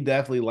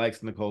definitely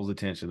likes Nicole's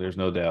attention. There's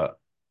no doubt.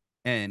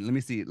 And let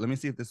me see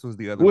if this was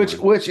the other Which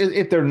one.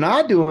 if they're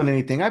not doing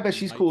anything, I bet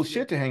she's cool as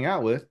shit to hang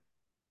out with.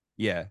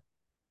 Yeah.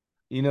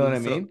 You know what I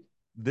mean?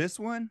 This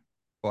one,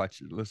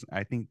 watch, listen,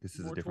 I think this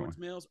is More a different towards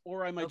one. males,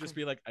 or I might just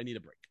be like, I need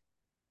a break.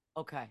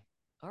 Okay.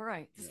 All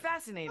right. It's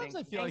fascinating. Sometimes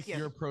I feel Thank like you.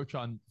 your approach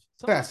on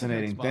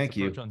Fascinating. Thank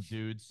you. Approach on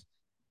dudes,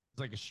 it's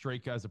like a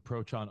straight guy's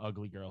approach on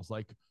ugly girls.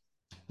 Like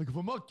if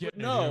I'm not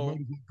getting no, it, I might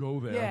as well go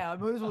there. Yeah, I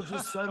might as well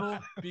just settle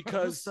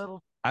because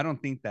I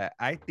don't think that.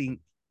 I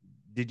think.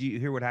 Did you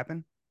hear what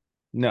happened?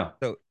 No.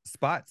 So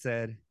Spot's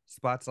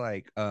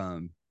like,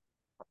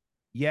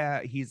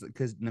 yeah, he's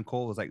because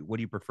Nicole was like, what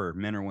do you prefer,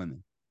 men or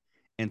women?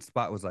 And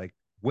Spot was like,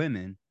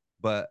 women,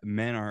 but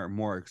men are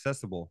more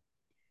accessible.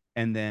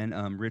 And then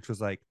Rich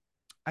was like,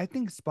 I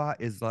think Spot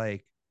is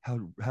like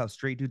how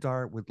straight dudes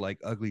are with like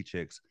ugly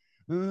chicks.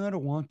 I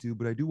don't want to,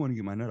 but I do want to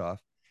get my nut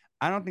off.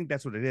 I don't think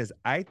that's what it is.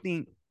 I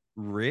think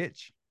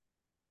Rich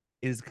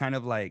is kind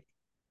of like,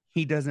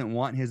 he doesn't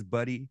want his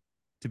buddy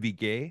to be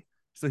gay,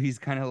 so he's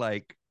kind of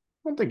like,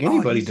 I don't think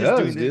anybody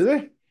does, do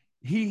they?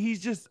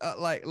 He's just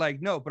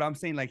like no, but I'm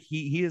saying like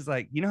he is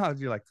like, you know how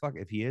you're like, fuck,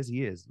 if he is.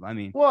 I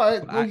mean,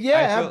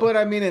 yeah, but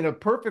I mean, in a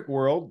perfect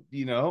world,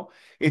 you know,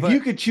 if you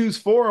could choose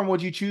for him,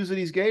 would you choose that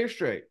he's gay or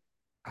straight?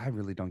 I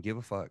really don't give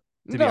a fuck.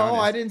 No,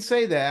 I didn't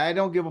say that. I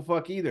don't give a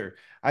fuck either.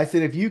 I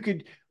said if you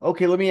could,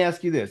 okay, let me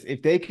ask you this: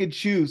 if they could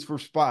choose for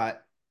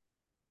Spot,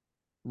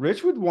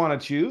 Rich would want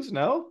to choose,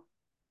 no?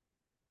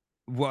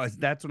 Well,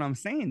 that's what I'm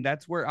saying.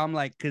 That's where I'm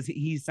like, because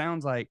he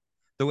sounds like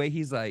the way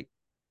he's like,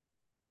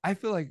 I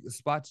feel like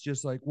Spot's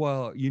just like,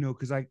 well, you know,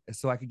 because I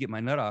could get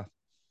my nut off.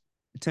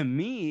 To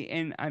me,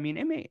 and I mean,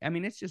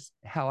 it's just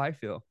how I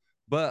feel.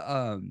 But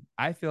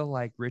I feel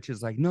like Rich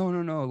is like, no,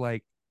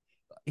 like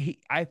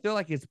I feel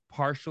like it's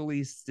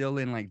partially still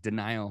in like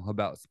denial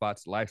about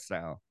Spot's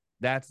lifestyle.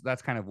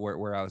 That's kind of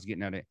where I was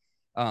getting at it.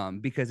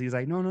 Because he's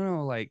like,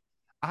 no, like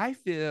I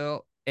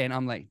feel, and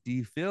I'm like, do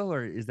you feel,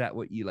 or is that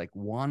what you like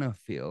want to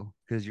feel?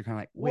 Because you're kind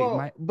of like,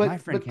 wait, my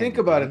friend. But think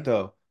about it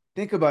though.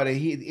 Think about it.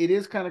 It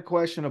is kind of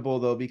questionable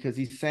though, because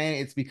he's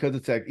saying it's because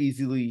it's like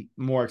easily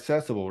more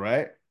accessible,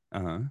 right?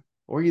 Or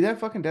are you that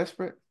fucking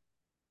desperate?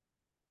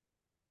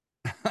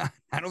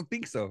 I don't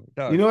think so.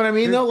 Dog. You know what I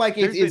mean? Though, like,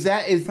 is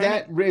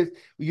that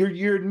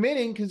you're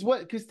admitting?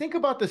 Because think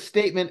about the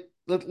statement.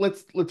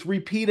 Let's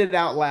repeat it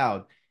out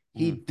loud.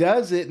 He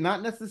does it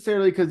not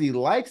necessarily because he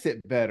likes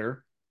it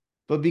better,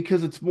 but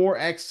because it's more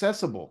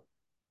accessible.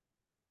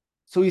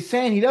 So he's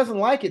saying he doesn't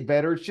like it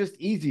better. It's just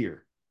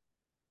easier.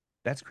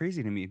 That's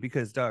crazy to me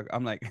because, Doug,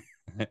 I'm like,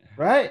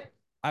 right?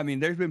 I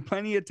mean, there's been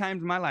plenty of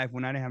times in my life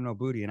when I didn't have no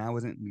booty and I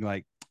wasn't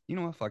like, you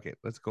know what, fuck it,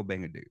 let's go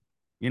bang a dude.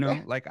 You know,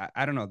 like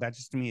I don't know. That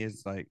just to me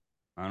is like,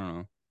 I don't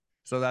know.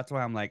 So that's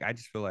why I'm like, I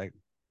just feel like.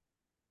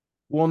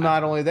 Well,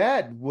 not only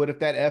that, what if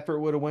that effort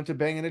would have went to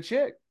banging a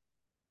chick?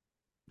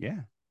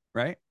 Yeah,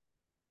 right.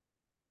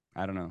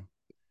 I don't know.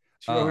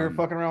 We were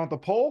fucking around with the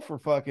pole for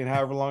fucking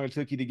however long it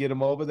took you to get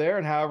him over there,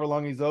 and however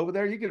long he's over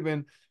there, you could have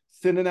been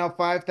sending out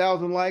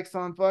 5,000 likes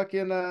on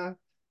fucking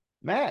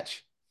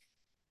Match.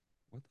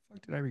 What the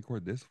fuck did I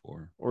record this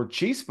for? Or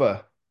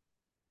Chispa.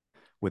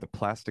 With a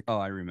plastic. Oh,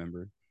 I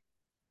remember.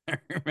 I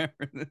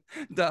remember this.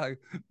 Dog,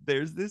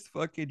 there's this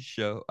fucking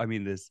show. I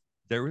mean,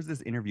 there was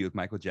this interview with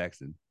Michael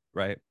Jackson,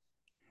 right?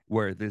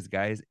 Where this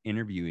guy's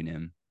interviewing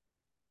him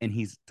and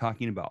he's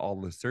talking about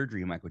all the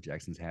surgery Michael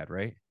Jackson's had,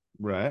 right?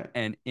 Right.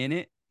 And in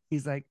it,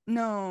 he's like,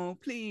 no,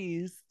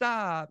 please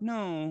stop.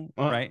 No.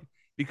 Right.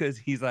 Because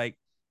he's like,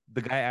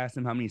 the guy asked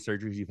him how many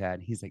surgeries you've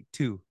had. He's like,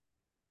 2.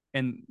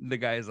 And the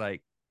guy's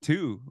like,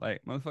 2?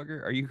 Like,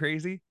 motherfucker, are you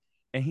crazy?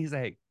 And he's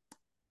like,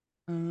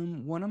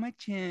 one on my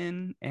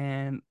chin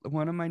and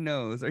one on my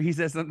nose. Or he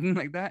says something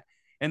like that.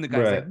 And the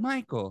guy's like,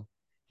 Michael.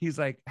 He's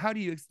like, how do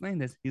you explain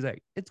this? He's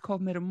like, it's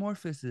called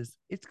metamorphosis.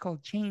 It's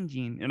called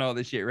changing and all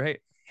this shit, right?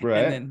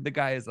 Right. And then the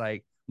guy is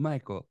like,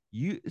 Michael,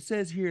 it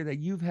says here that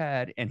you've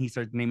had, and he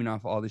starts naming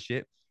off all the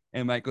shit.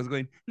 And Michael's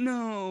going,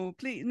 no,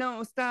 please,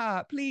 no,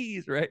 stop,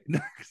 please, right?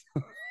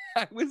 So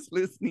I was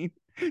listening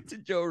to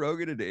Joe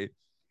Rogan today,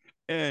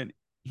 and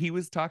he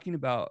was talking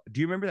about,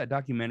 do you remember that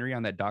documentary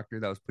on that doctor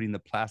that was putting the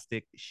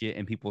plastic shit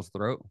in people's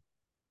throat?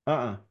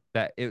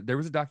 There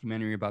was a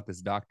documentary about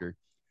this doctor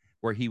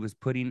where he was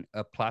putting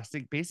a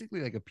plastic,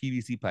 basically like a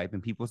PVC pipe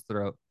in people's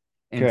throat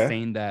and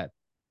saying that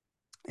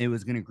it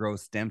was going to grow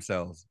stem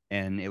cells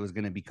and it was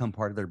going to become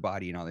part of their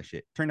body and all this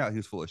shit. Turned out he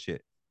was full of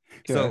shit.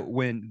 So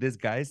when this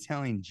guy's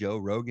telling Joe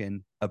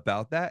Rogan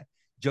about that,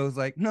 Joe's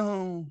like,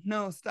 no,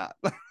 stop.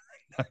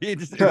 It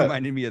just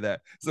reminded me of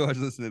that. So I was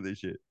listening to this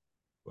shit.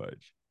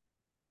 Watch.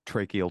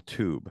 tracheal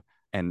tube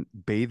and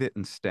bathe it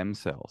in stem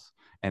cells,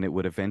 and it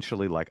would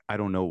eventually, like, I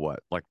don't know what,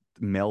 like,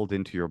 meld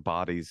into your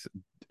body's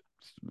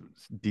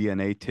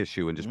DNA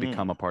tissue and just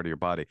become a part of your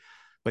body.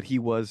 But he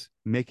was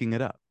making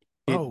it up.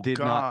 It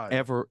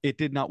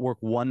did not work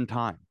one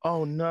time.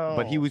 Oh no.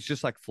 But he was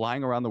just like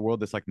flying around the world,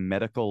 this like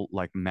medical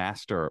like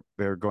master.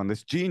 They're going,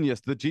 this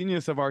genius, the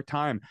genius of our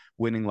time,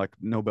 winning like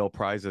Nobel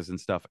Prizes and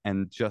stuff.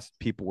 And just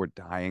people were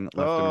dying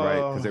left and right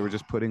because they were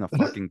just putting a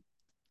fucking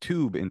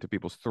tube into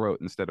people's throat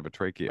instead of a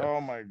trachea. Oh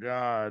my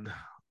God.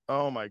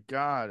 Oh my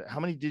God.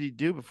 How many did he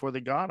do before they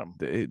got him?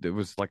 It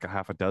was like a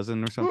half a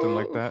dozen or something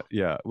like that.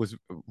 Yeah, it was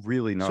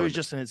really gnarly. So he's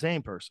just an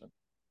insane person.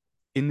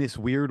 In this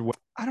weird way.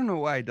 I don't know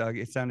why, dog.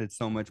 It sounded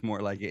so much more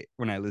like it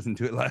when I listened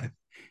to it live.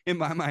 In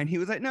my mind, he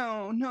was like,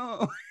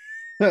 no.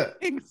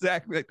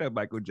 Exactly like that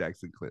Michael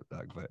Jackson clip,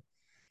 dog. But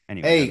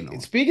anyway. Hey,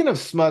 speaking of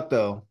smut,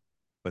 though.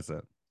 What's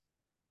up?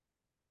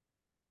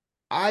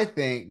 I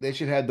think they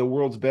should have the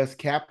world's best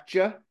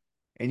captcha,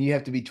 and you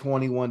have to be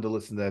 21 to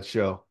listen to that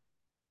show.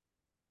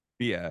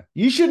 Yeah.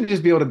 You shouldn't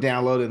just be able to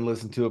download it and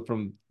listen to it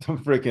from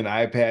some freaking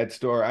iPad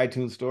store,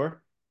 iTunes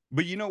store.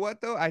 But you know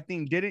what though? I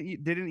think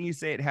didn't you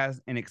say it has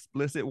an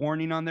explicit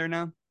warning on there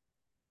now?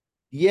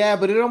 Yeah,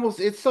 but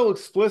it's so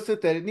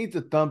explicit that it needs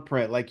a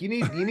thumbprint. Like you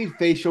need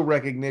facial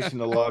recognition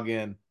to log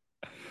in.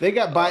 They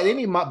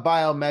need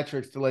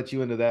biometrics to let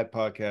you into that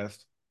podcast.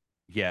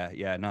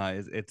 Yeah,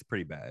 no, it's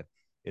pretty bad.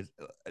 It's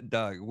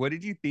Doug, what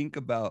did you think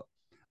about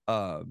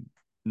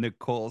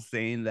Nicole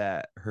saying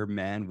that her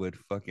man would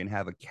fucking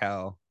have a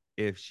cow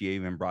if she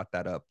even brought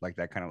that up, like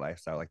that kind of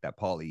lifestyle, like that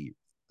poly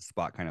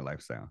spot kind of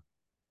lifestyle?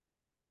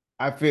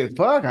 I feel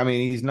fuck. I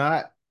mean, he's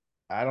not.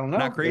 I don't know.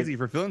 Not crazy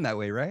for feeling that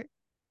way, right?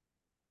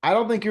 I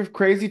don't think you're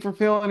crazy for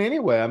feeling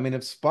anyway. I mean,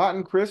 if Spot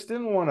and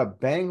Kristen want to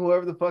bang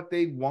whoever the fuck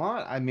they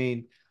want, I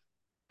mean,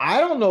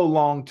 I don't know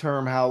long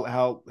term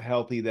how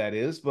healthy that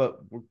is, but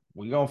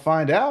we're gonna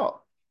find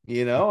out,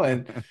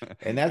 and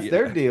that's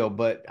their deal.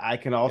 But I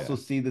can also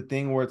see the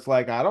thing where it's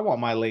like, I don't want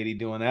my lady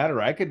doing that,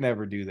 or I could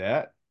never do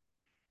that.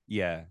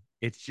 Yeah,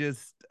 it's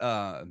just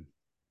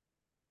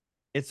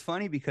it's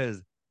funny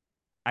because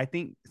I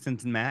think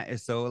since Matt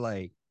is so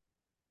like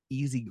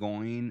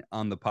easygoing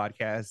on the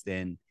podcast,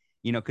 and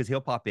because he'll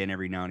pop in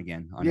every now and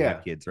again on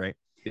Have Kids, right?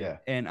 Yeah.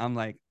 And I'm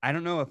like, I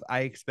don't know if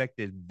I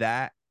expected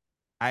that.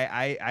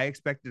 I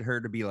expected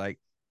her to be like,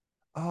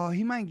 oh,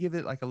 he might give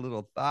it like a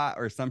little thought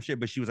or some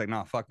shit, but she was like,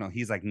 no, fuck no.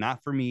 He's like,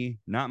 not for me,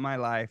 not my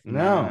life.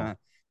 No.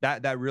 Nah.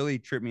 That really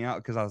tripped me out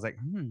because I was like,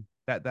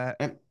 that.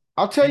 And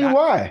I'll tell you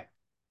why.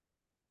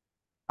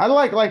 I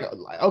like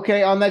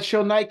okay, on that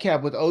show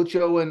Nightcap with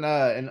Ocho and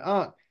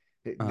Unc.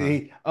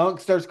 The Unc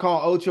starts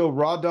calling Ocho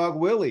Raw Dog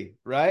Willie,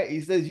 right?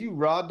 He says, you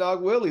Raw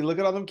Dog Willie. Look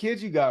at all them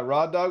kids you got,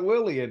 Raw Dog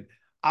Willie. And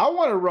I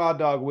want a Raw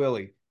Dog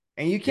Willie.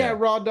 And you can't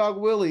Raw Dog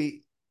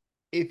Willie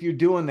if you're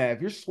doing that.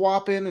 If you're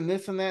swapping and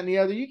this and that and the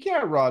other, you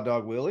can't Raw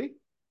Dog Willie.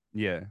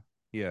 Yeah.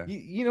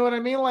 You know what I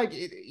mean? Like,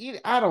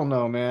 I don't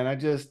know, man. I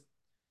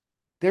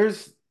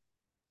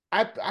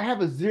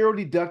have a zero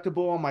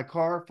deductible on my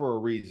car for a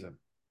reason.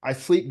 I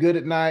sleep good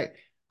at night.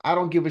 I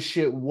don't give a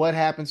shit what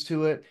happens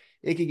to it.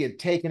 It could get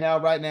taken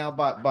out right now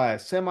by a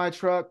semi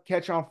truck,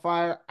 catch on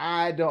fire.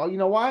 I don't. You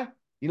know why?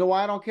 You know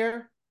why I don't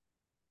care?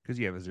 Because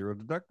you have a zero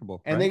deductible.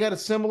 And they got a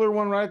similar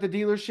one right at the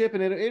dealership,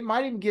 and it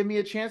might even give me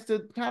a chance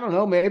to, I don't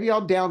know, maybe I'll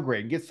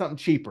downgrade and get something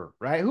cheaper,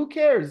 right? Who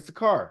cares? It's a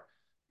car.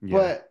 Yeah.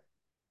 But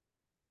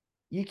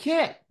you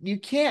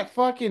can't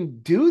fucking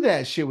do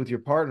that shit with your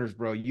partners,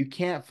 bro. You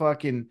can't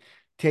fucking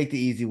take the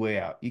easy way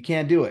out. You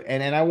can't do it.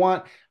 And I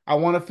want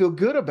to feel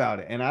good about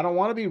it. And I don't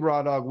want to be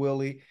Raw Dog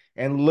Willie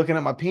and looking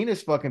at my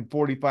penis fucking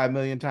 45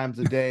 million times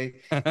a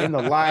day in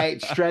the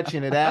light,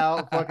 stretching it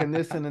out, fucking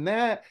this and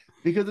that,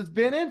 because it's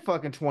been in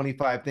fucking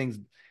 25 things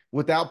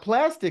without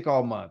plastic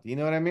all month. You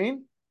know what I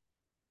mean?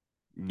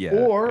 Yeah.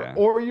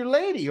 Or your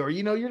lady, or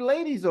your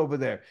ladies over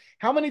there.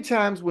 How many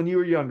times when you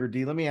were younger,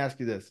 D, let me ask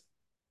you this,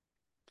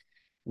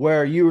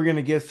 where you were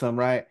gonna get some,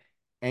 right?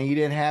 And you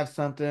didn't have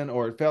something,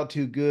 or it felt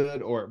too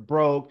good, or it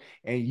broke,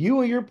 and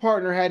you and your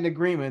partner had an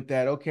agreement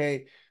that,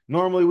 okay,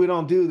 normally we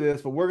don't do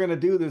this, but we're going to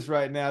do this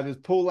right now.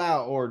 Just pull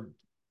out. Or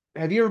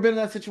have you ever been in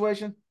that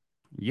situation?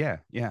 Yeah.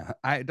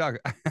 Doug.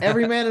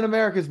 Every man in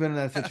America has been in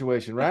that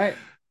situation, right?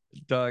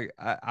 Doug,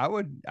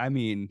 I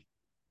mean,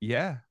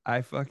 yeah,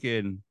 I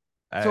fucking.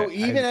 So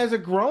even as a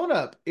grown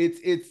up,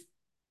 it's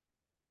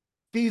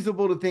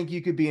feasible to think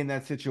you could be in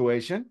that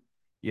situation.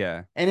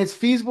 Yeah. And it's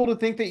feasible to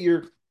think that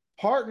your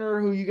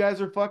partner, who you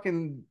guys are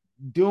fucking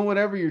doing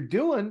whatever you're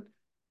doing,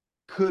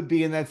 could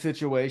be in that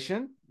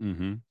situation.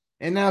 Mm-hmm.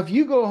 And now if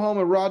you go home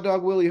and Raw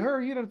Dog Willie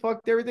her, you done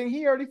fucked everything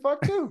he already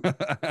fucked too.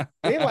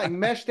 They like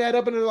meshed that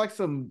up into like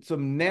some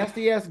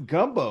nasty ass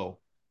gumbo.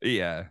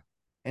 Yeah.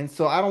 And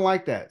so I don't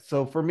like that.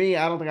 So for me,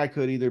 I don't think I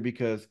could either,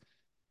 because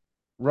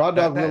Raw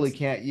Dog Willie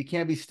you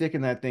can't be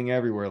sticking that thing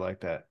everywhere like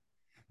that.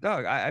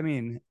 Dog, I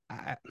mean,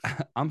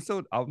 I'm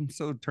so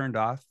turned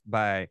off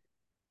by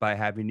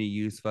having to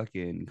use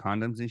fucking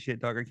condoms and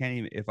shit, dog. I can't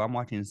even, if I'm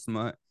watching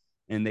smut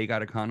and they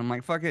got a condom. I'm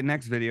like, fuck it,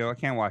 next video. I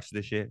can't watch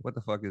this shit. What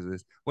the fuck is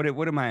this? What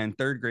am I in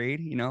 3rd grade?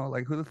 You know,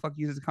 like who the fuck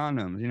uses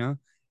condoms? You know?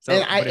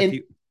 So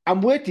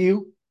I'm with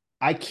you.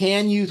 I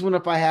can use one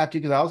if I have to,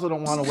 because I also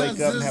don't want to wake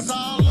up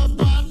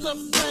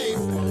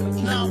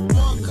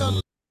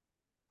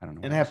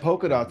and have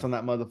polka dots on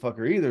that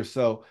motherfucker either.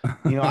 So,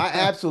 you know, I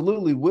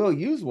absolutely will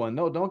use one.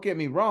 No, don't get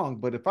me wrong.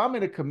 But if I'm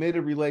in a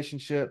committed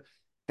relationship,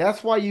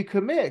 that's why you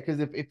commit. Because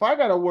if I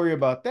got to worry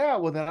about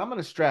that, well, then I'm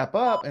going to strap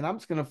up and I'm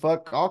just going to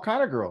fuck all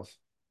kind of girls.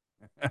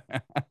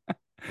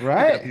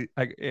 Right?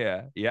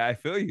 Yeah, I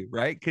feel you,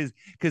 right?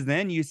 Because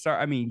then you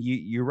start, I mean,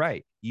 you're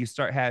right. You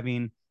start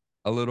having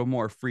a little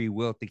more free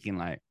will, thinking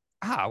like,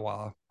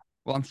 well,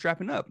 I'm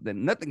strapping up.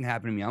 Then nothing can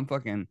happen to me. I'm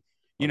fucking,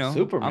 you know,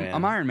 Superman.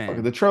 I'm Iron Man.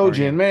 Fucking the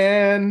Trojan,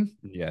 man.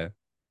 Yeah.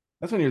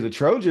 That's when you're the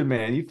Trojan,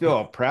 man. You feel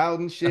all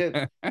proud and shit.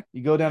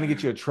 You go down and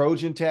get you a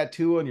Trojan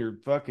tattoo on your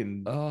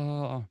fucking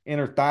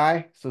inner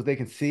thigh so they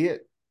can see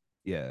it.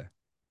 Yeah.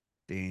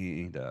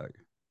 Dang, dog.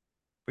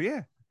 But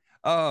yeah.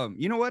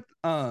 You know what?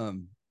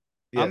 I'm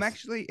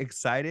actually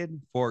excited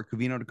for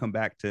Covino to come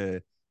back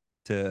to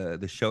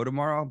the show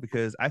tomorrow,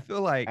 because I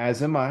feel like,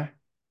 as am I.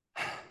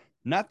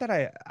 Not that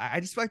I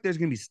just feel like there's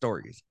gonna be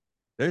stories.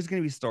 There's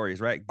gonna be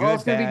stories, right? Good,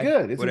 it's gonna be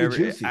good. It's whatever.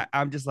 Gonna be juicy.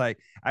 I'm just like,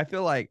 I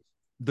feel like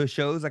the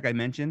shows, like I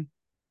mentioned,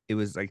 it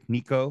was like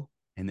Nico,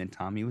 and then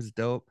Tommy was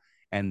dope,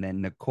 and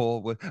then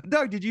Nicole was.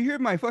 Doug, did you hear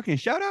my fucking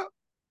shout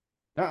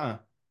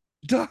out?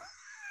 Doug,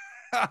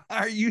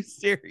 are you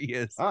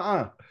serious?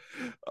 Oh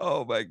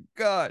my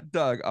god,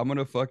 Doug, I'm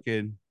gonna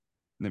fucking.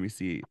 Let me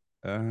see.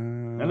 I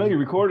know you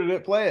recorded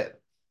it. Play it.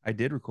 I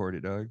did record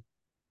it, Doug.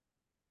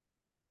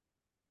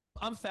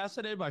 I'm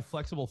fascinated by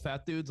flexible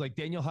fat dudes like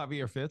Daniel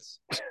Javier Fitz.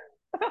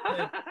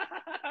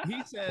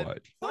 He said,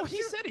 What? "Oh,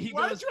 he said it." He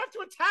Why goes, did you have to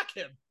attack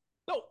him?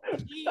 "No,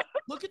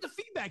 look at the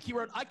feedback." He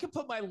wrote, "I can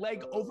put my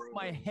leg over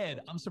my head.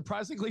 I'm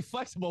surprisingly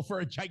flexible for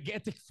a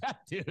gigantic fat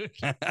dude."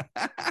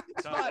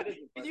 Spot,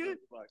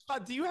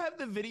 do you have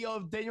the video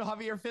of Daniel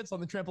Javier Fitz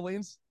on the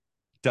trampolines?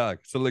 Doug,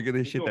 so look at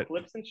this shit that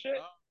flips and shit.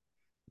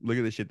 look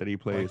at the shit that he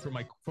plays. For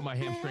my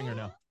hamstringer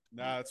now.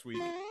 Nah, it's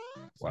weak.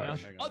 Wow.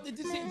 Oh, this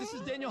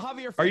is Daniel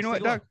Javier Fitz. Or you know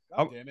what, Doug?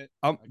 God damn it.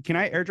 Can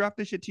I airdrop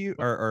this shit to you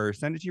or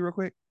send it to you real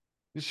quick?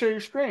 Just share your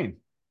screen.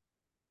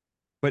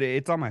 But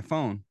it's on my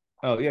phone.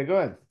 Oh yeah, go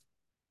ahead.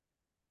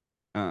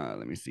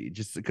 Let me see.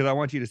 Just because I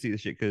want you to see the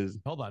shit. Because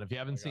hold on, if you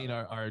haven't seen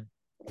our all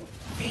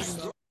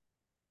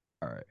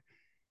right.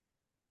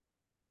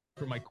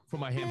 For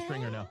my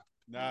hamstringer now.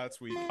 Nah,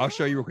 it's weak. I'll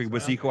show you real quick,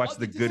 but so you can watch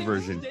the good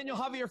version. This is Daniel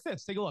Javier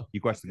Fitz. Take a look.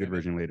 You can watch the good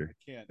version later. I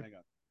can't. Hang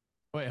on.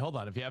 Wait, hold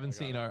on. If you haven't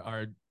seen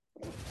our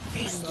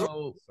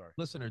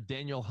listener,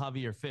 Daniel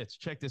Javier Fitz,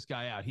 check this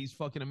guy out. He's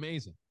fucking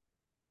amazing.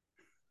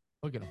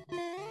 Look at him.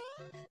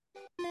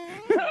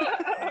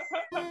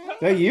 Is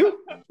that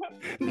you?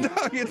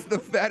 Dog, it's the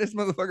fattest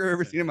motherfucker I've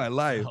ever seen in my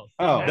life.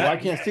 Oh, well, I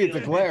can't see it. It's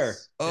a glare.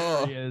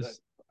 There he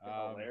is.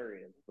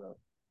 Hilarious, bro.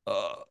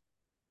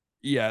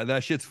 Yeah,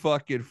 that shit's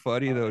fucking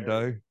funny though,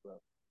 Doug.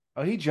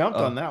 Oh, he jumped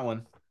on that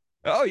one.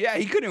 Oh yeah,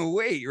 he couldn't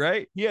wait,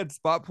 right? He had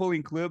spot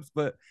pulling clips,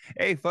 but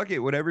hey, fuck it,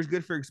 whatever's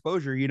good for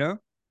exposure, you know?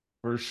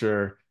 For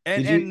sure.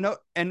 And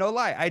no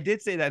lie, I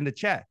did say that in the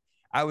chat.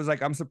 I was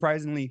like, I'm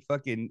surprisingly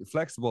fucking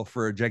flexible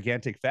for a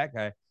gigantic fat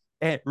guy.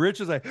 And Rich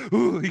was like,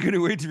 ooh, he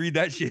couldn't wait to read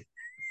that shit.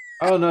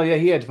 Oh no, yeah,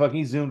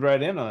 he zoomed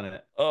right in on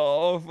it.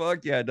 Oh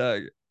fuck yeah,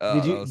 Doug.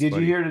 Did you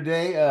hear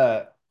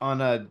today on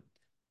the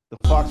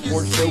Fox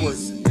Sports show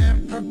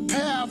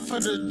Prepare for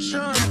the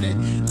journey.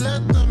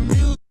 Let the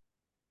music.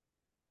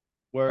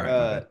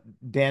 Where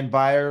Dan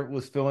Byer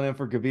was filling in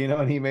for Gabino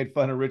and he made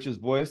fun of Rich's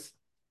voice?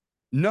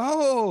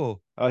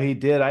 No. Oh, he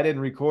did. I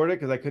didn't record it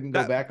because I couldn't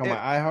go back on my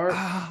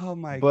iHeart. Oh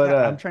my god!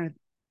 I'm trying to.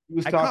 He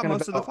was I talking caught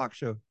most about of the Fox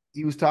show.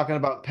 He was talking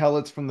about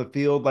pellets from the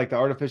field, like the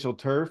artificial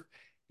turf.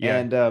 Yeah.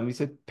 And he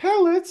said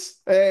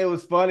pellets. Hey, it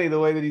was funny the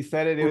way that he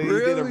said it.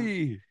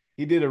 Really?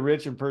 He did a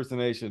Rich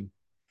impersonation.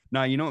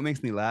 Now, you know what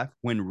makes me laugh?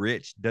 When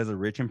Rich does a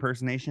Rich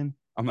impersonation.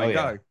 I'm like,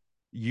 dog,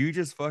 you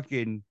just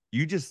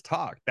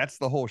talk. That's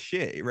the whole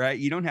shit, right?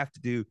 You don't have to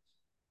do,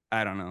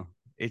 I don't know.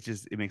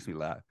 It makes me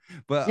laugh.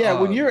 But yeah,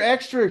 when you're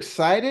extra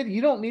excited,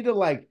 you don't need to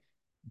like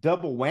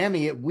double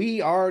whammy it.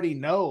 We already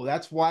know.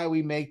 That's why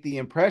we make the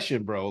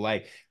impression, bro.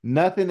 Like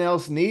nothing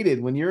else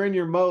needed. When you're in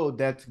your mode,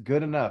 that's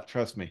good enough.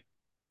 Trust me.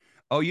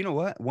 Oh, you know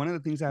what? One of the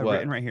things I've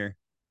written right here,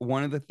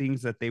 one of the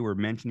things that they were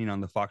mentioning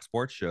on the Fox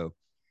Sports show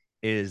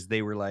is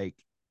they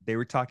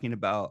were talking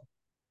about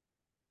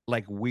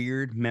like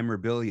weird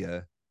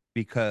memorabilia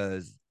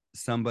because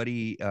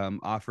somebody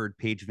offered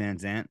Paige Van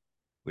Zandt,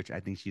 which I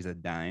think she's a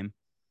dime.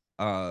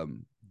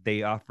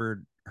 They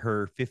offered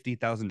her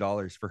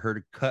 $50,000 for her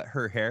to cut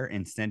her hair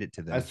and send it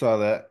to them. I saw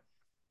that.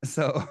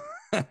 So,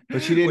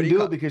 but she didn't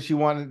do it because they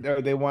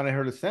wanted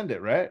her to send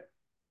it, right?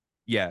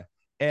 Yeah.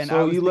 And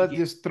so you'd rather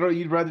just throw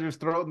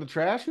it in the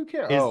trash? Who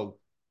cares?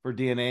 For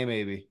DNA,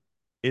 maybe.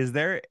 Is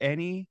there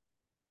anything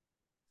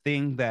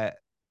that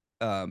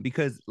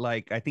because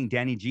like I think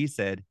Danny G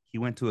said he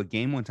went to a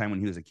game one time when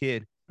he was a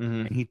kid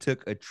and he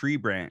took a tree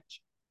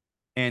branch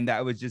and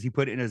that was just he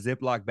put it in a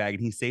Ziploc bag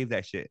and he saved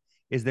that shit.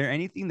 Is there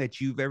anything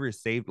that you've ever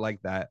saved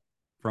like that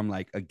from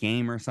like a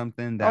game or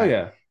something Oh that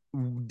yeah.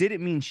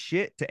 didn't mean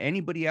shit to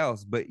anybody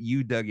else, but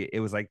you dug it? It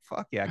was like,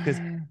 fuck yeah. Because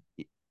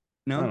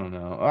no, I don't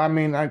know. I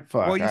mean,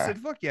 well, you said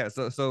fuck yeah.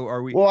 So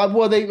are we?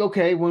 Well, they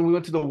okay. When we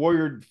went to the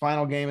Warrior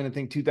final game in I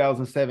think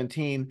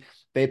 2017,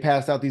 they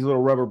passed out these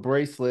little rubber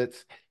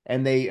bracelets,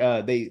 and they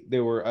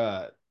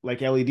were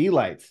like LED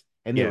lights,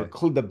 and they Yeah.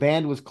 were the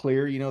band was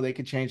clear. You know, they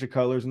could change the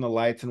colors and the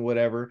lights and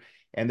whatever,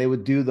 and they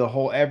would do the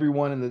whole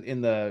everyone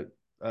in the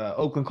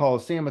Oakland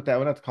Coliseum at that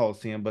well, not the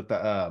Coliseum, but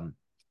the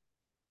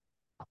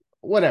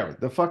whatever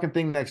the fucking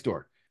thing next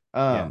door.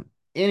 Yeah.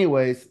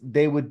 Anyways,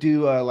 they would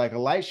do like a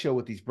light show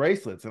with these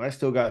bracelets, and I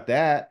still got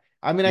that.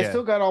 I mean, I Yeah.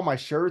 still got all my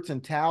shirts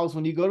and towels.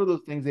 When you go to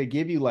those things, they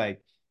give you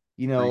like,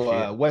 you know, Free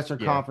shit. Western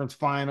Yeah. Conference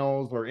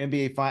Finals or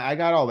NBA Final. I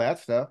got all that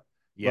stuff.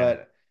 Yeah.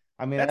 But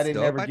I mean, I That's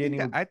didn't dope. ever I get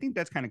think, any. I think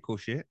that's kind of cool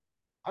shit.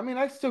 I mean,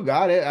 I still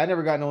got it. I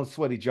never got no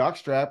sweaty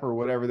jockstrap or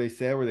whatever they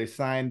said, where they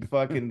signed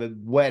fucking the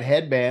wet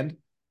headband.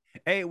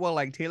 Hey, well,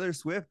 like Taylor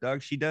Swift,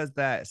 dog, she does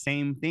that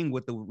same thing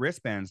with the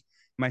wristbands.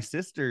 My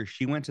sister,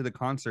 she went to the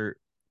concert.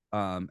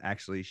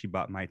 Actually, she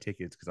bought my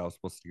tickets because I was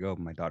supposed to go,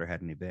 but my daughter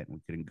had an event and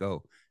we couldn't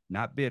go.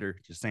 Not bitter,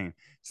 just saying.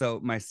 So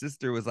my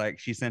sister was like,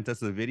 she sent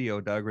us a video,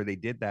 Doug, where they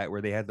did that,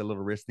 where they had the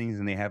little wrist things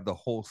and they have the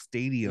whole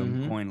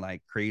stadium Mhm. going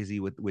like crazy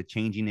with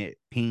changing it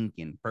pink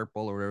and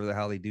purple or whatever the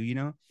hell they do, you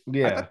know? I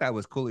Yeah. thought that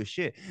was cool as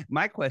shit.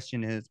 My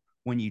question is,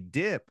 when you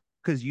dip,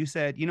 because you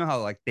said, you know how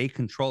like they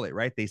control it,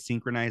 right? They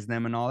synchronize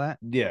them and all that.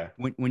 Yeah.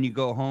 When you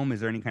go home, is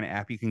there any kind of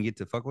app you can get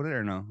to fuck with it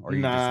or no? Or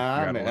you just Nah, you're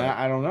I out of mean, luck?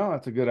 I don't know.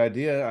 That's a good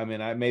idea. I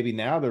mean, maybe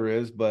now there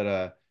is, but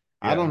I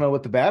Yeah. don't know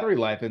what the battery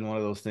life in one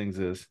of those things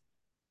is.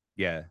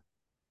 Yeah.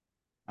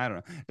 I don't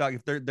know. Dog,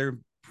 if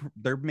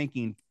they're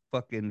making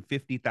fucking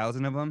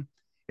 50,000 of them,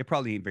 it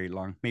probably ain't very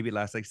long. Maybe it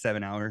lasts like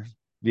 7 hours.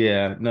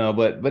 Yeah, no,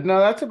 but no,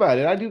 that's about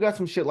it. I do got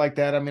some shit like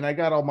that. I mean, I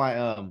got all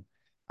my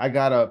I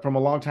got from a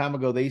long time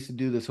ago, they used to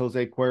do this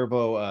Jose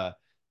Cuervo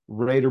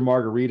Raider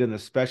margarita in the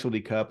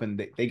specialty cup,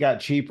 and they got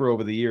cheaper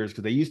over the years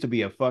because they used to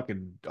be a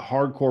fucking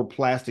hardcore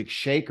plastic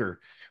shaker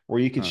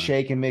where you could Huh.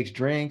 shake and mix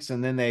drinks,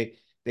 and then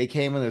they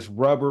came in this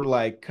rubber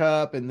like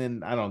cup, and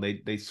then I don't know,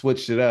 they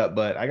switched it up,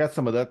 but I got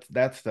some of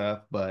that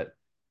stuff, but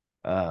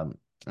I don't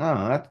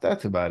know,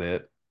 that's about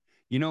it.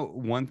 You know,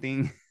 one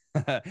thing,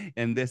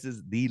 and this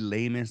is the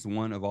lamest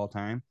one of all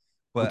time,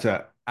 What's but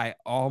that? I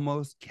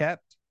almost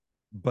kept,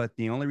 but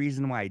the only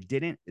reason why I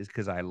didn't is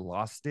because I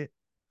lost it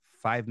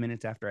 5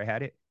 minutes after I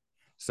had it.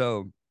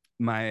 So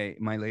my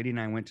lady and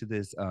I went to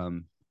this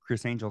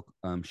Chris Angel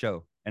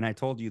show, and I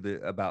told you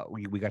about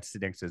we got to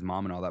sit next to his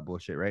mom and all that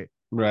bullshit, right?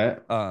 Right.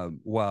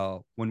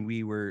 Well, when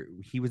he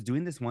was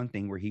doing this one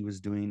thing where he was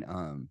doing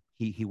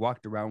he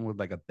walked around with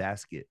like a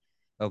basket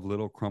of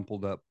little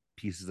crumpled up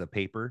pieces of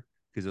paper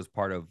because it was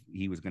part of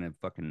he was gonna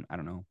fucking, I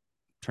don't know,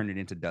 turn it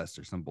into dust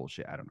or some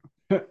bullshit, I don't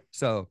know.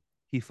 So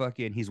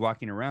he's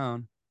walking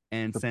around,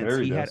 and The since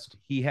fairy he dust.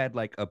 had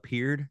like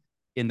appeared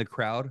in the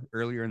crowd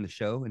earlier in the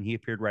show, and he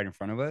appeared right in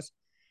front of us,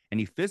 and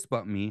he fist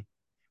bumped me.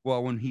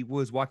 Well, when he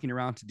was walking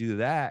around to do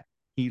that,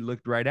 he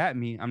looked right at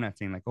me. I'm not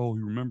saying like, oh, he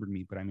remembered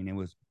me, but I mean, it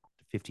was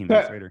 15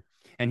 minutes later,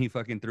 and he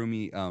fucking threw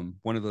me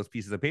one of those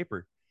pieces of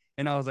paper,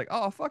 and I was like,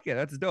 oh fuck yeah,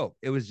 that's dope.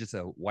 It was just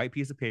a white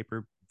piece of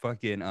paper,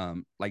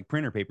 fucking like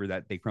printer paper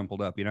that they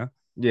crumpled up, you know.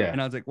 Yeah.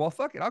 And I was like, well,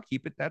 fuck it, I'll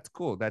keep it. That's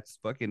cool. That's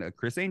fucking a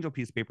Chris Angel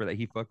piece of paper that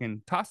he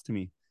fucking tossed to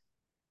me.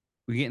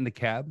 We get in the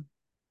cab.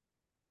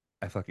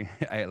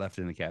 I left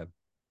it in the cab.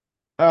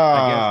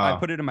 I guess I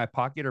put it in my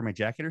pocket or my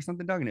jacket or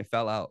something, dog, and it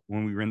fell out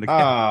when we were in the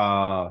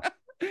cab.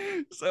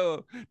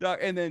 So, dog,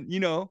 and then you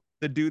know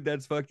the dude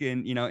that's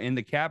fucking, you know, in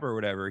the cab or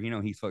whatever, you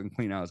know, he's fucking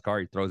cleaning out his car.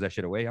 He throws that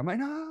shit away. I'm like,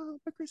 no,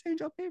 my Chris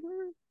Angel paper.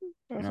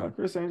 That's You know? not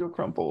Chris Angel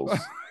crumples.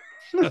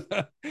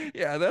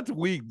 Yeah, that's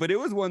weak, but it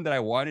was one that I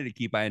wanted to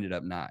keep. I ended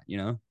up not, you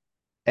know.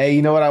 Hey,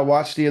 you know what I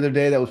watched the other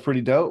day that was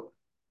pretty dope?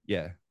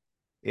 Yeah.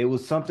 It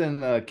was something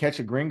Catch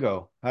a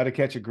Gringo, How to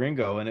Catch a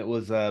Gringo, and it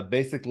was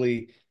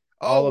basically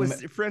Oh,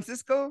 was it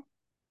Francisco?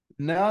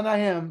 No, not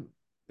him.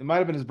 It might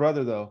have been his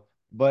brother though.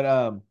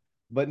 But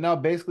no,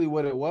 basically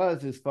what it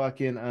was is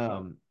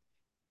fucking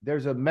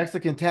there's a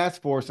Mexican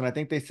task force, and I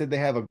think they said they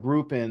have a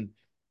group in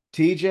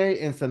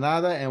TJ,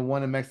 Ensenada, and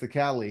one in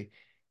Mexicali,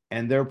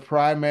 and their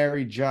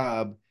primary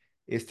job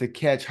is to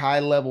catch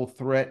high-level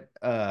threat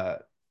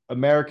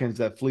Americans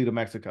that flee to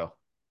Mexico.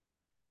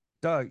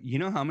 Doug, you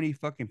know how many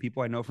fucking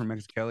people I know from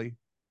Mexicali?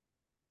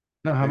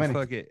 No, how There's many?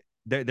 fucking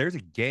there's a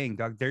gang,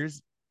 dog.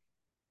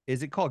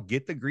 Is it called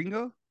Get the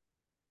Gringo?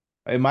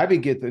 It might be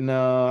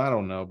no, I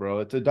don't know, bro.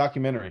 It's a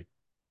documentary.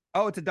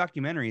 Oh, it's a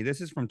documentary. This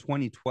is from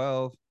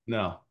 2012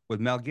 No,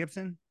 with Mel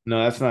Gibson.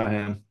 no, that's not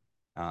him.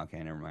 Oh,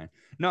 okay, never mind.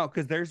 No,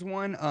 because there's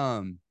one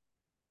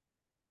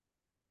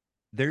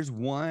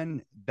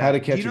that How to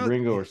do Catch you a know,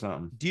 Gringo or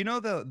something. do you know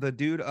the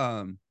dude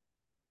How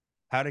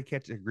to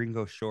Catch a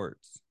Gringo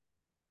shorts?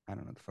 I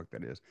don't know what the fuck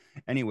that is.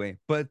 Anyway,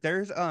 but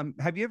there's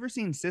have you ever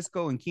seen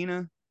Cisco and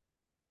Kina?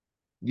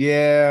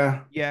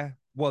 Yeah. Yeah.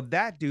 Well,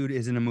 that dude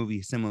is in a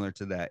movie similar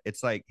to that.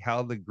 It's like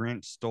How the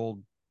Grinch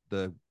Stole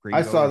the Gringo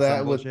I saw or some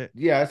that with bullshit.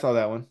 yeah, I saw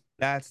that one.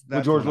 That's With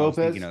the George one I was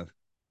Lopez. thinking of.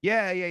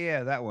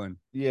 Yeah, that one.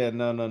 Yeah,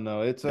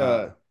 no. It's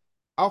Nah.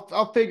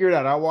 I'll figure it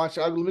out.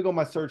 Let me go on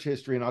my search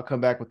history and I'll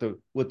come back with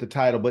the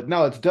title. But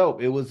no, it's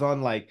dope. It was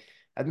on like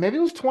maybe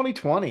it was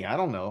 2020. I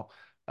don't know.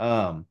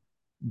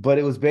 But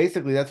it was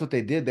basically that's what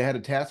they did. They had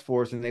a task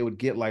force and they would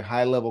get like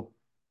high level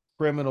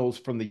criminals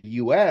from the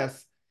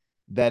US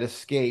that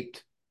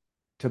escaped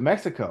to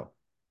Mexico.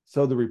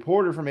 So the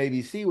reporter from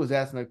ABC was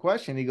asking a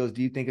question. He goes,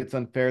 "Do you think it's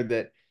unfair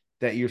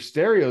that you're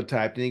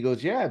stereotyped?" And he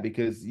goes, "Yeah,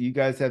 because you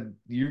guys are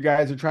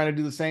trying to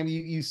do the same.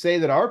 You say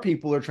that our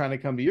people are trying to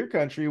come to your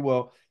country.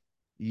 Well,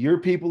 your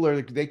people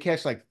they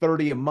catch like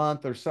 30 a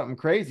month or something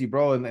crazy,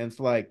 bro. And it's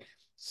like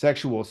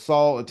sexual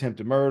assault,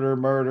 attempted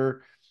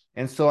murder.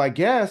 And so I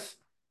guess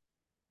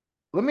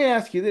let me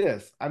ask you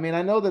this. I mean,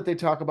 I know that they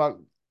talk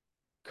about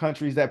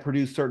countries that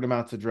produce certain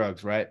amounts of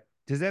drugs, right?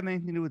 Does that have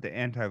anything to do with the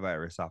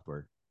antivirus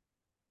software?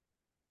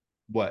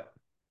 What?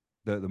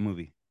 The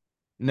movie?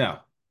 No.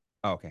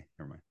 Oh, okay,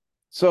 never mind.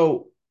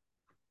 So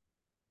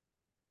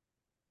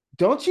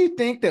don't you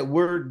think that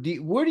where do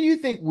you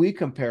think we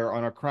compare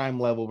on our crime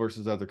level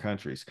versus other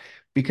countries?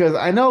 Because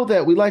I know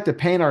that we like to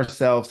paint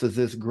ourselves as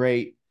this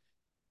great,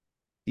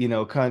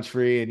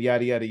 country and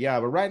yada, yada,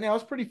 yada. But right now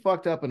it's pretty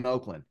fucked up in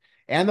Oakland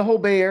and the whole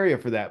Bay Area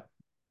for that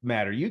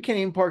matter. You can't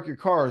even park your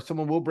car.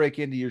 Someone will break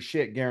into your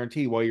shit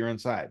guaranteed while you're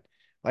inside.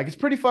 Like it's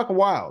pretty fucking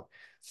wild.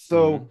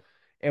 So,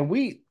 and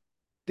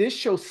this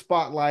show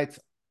spotlights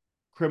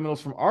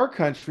criminals from our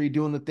country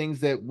doing the things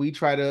that we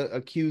try to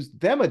accuse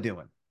them of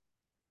doing.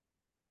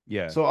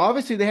 Yeah. So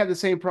obviously they have the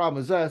same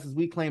problem as us as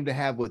we claim to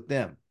have with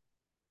them.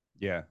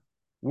 Yeah.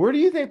 Where do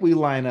you think we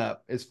line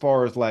up as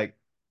far as like,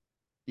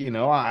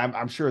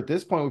 I'm sure at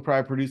this point we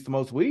probably produce the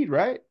most weed,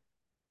 right?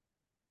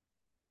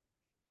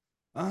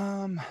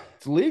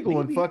 It's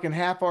legal in fucking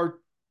half our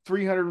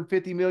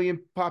 350 million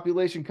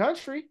population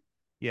country.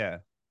 Yeah.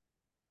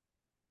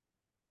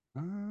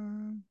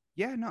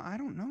 Yeah, no, I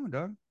don't know,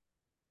 Doug.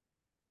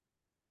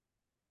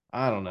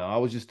 I don't know. I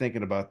was just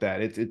thinking about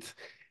that.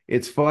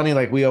 It's funny,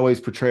 like we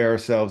always portray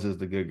ourselves as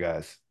the good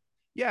guys.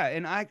 Yeah,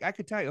 and I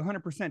could tell you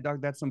 100%,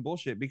 Doug, that's some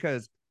bullshit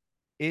because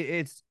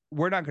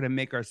we're not going to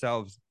make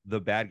ourselves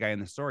the bad guy in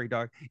the story,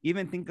 Doug.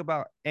 Even think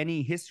about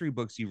any history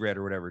books you read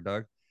or whatever,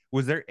 Doug.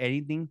 Was there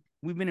anything?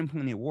 We've been in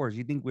plenty of wars.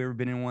 You think we ever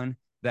been in one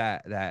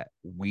that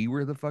we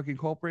were the fucking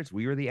culprits,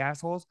 we were the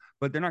assholes?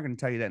 But they're not going to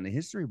tell you that in the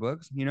history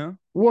books,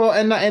 Well,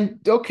 and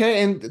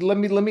okay, and let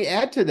me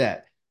add to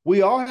that.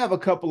 We all have a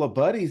couple of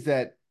buddies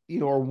that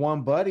or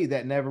one buddy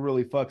that never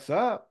really fucks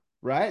up,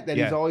 right? That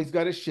he's always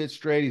got his shit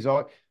straight. He's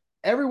always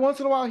every once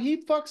in a while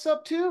he fucks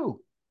up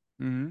too.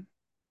 Mm-hmm.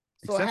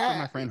 So except for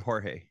my friend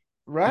Jorge,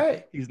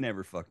 right? He's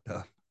never fucked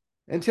up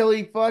until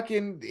he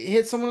fucking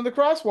hits someone in the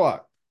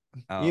crosswalk.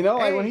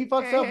 Like when he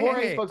fucks up,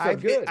 Jorge fucks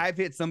up good. I've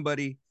hit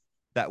somebody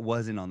that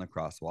wasn't on the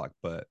crosswalk,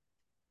 but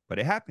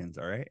it happens.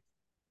 All right,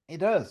 it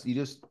does. You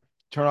just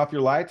turn off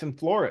your lights and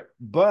floor it.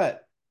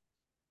 But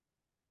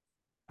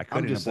I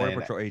couldn't. A border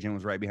patrol agent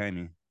was right behind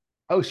me.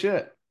 Oh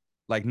shit!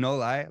 Like no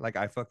lie, like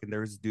there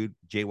was this dude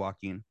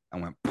jaywalking. I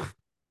went,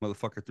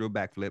 motherfucker, threw a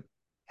backflip,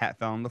 hat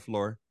fell on the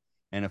floor,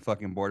 and a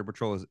fucking border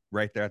patrol was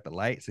right there at the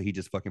light, so he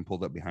just fucking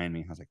pulled up behind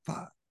me. I was like,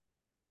 fuck.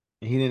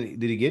 He didn't?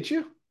 Did he get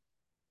you?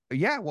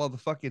 Yeah. Well, they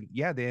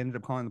ended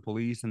up calling the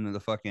police, and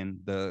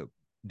the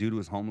dude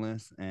was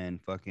homeless and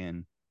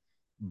fucking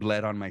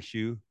bled on my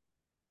shoe.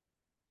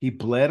 He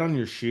bled on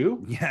your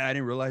shoe? Yeah, I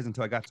didn't realize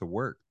until I got to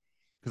work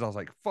because I was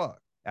like, fuck.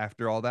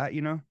 After all that,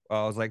 I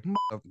was like, and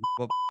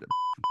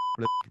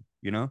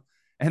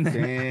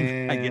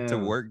then I get to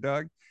work,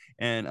 dog,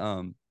 and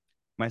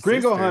my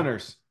Gringo sister,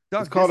 Hunters.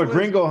 Dog, it's called a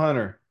Gringo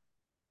Hunter.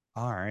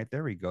 All right,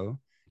 there we go.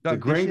 Dog, the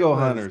Gringo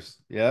Hunters.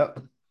 Yep.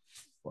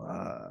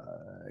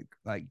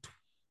 Like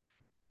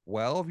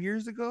 12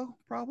 years ago,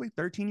 probably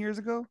 13 years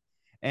ago,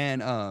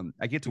 and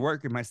I get to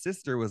work, and my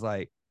sister was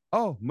like,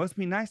 "Oh, must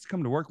be nice to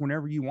come to work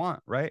whenever you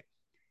want, right?"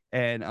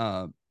 And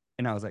I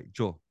was like,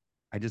 "Joel,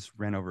 I just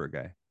ran over a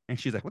guy." And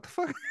she's like, "What the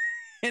fuck?"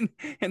 and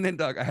then,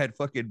 dog, I had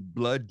fucking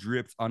blood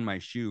drips on my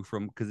shoe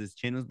because his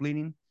chin was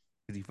bleeding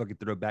because he fucking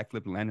threw a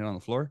backflip and landed on the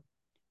floor.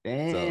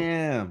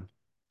 Damn.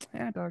 So,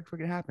 yeah, dog,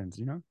 fucking happens,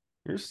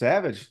 You're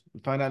savage.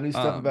 We find out new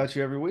stuff about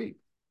you every week.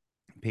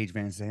 Paige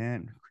Van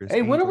Zandt, Chris.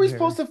 Hey, when are we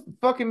supposed to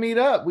fucking meet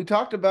up? We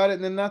talked about it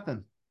and then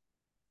nothing.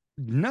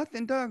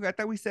 Nothing, dog. I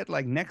thought we said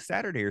like next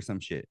Saturday or some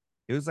shit.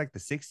 It was like the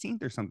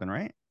 16th or something,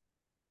 right?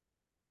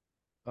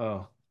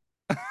 Oh.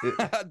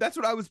 That's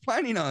what I was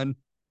planning on.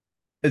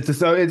 Is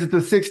it the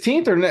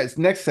 16th or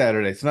next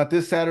Saturday? It's not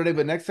this Saturday,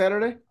 but next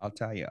Saturday? I'll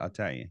tell you.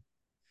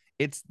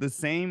 It's the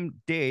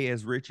same day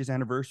as Rich's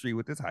anniversary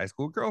with his high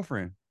school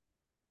girlfriend.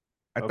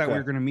 I thought we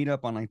were going to meet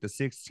up on like the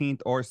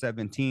 16th or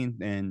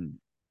 17th and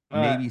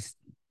maybe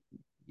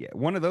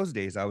one of those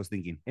days I was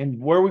thinking.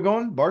 And where are we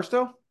going?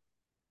 Barstow?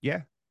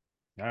 Yeah.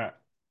 All right.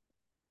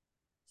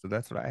 So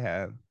that's what I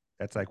have.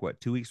 That's like what,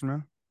 2 weeks from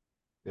now?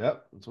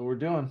 Yep. That's what we're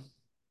doing.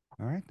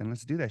 All right, then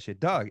let's do that shit,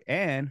 dog.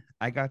 And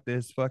I got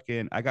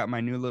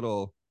my new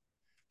little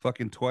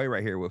fucking toy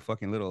right here with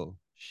fucking little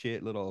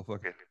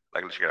fucking,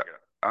 like, let's check it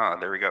out.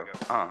 There we go.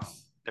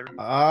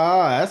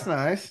 Ah, that's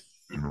nice.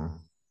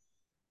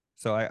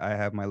 So I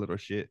have my little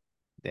shit.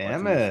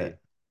 Damn Watch, let me it.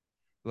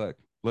 see.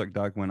 Look,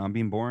 dog. When I'm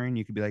being boring,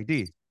 you could be like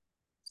D.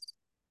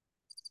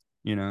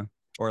 You know,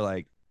 or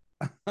like.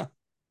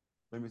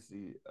 Let me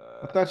see.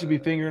 I thought you'd be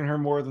fingering her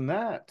more than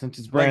that since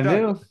it's Like brand dog,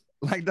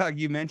 new. like dog.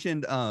 You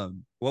mentioned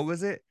what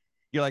was it?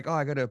 You're like, oh,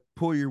 I gotta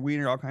pull your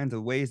wiener all kinds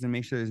of ways and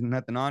make sure there's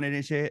nothing on it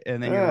and shit.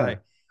 And then you're Yeah.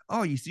 like,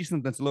 oh, you see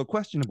something that's a little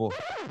questionable,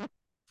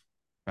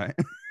 right?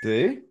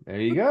 See, there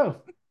you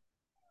go.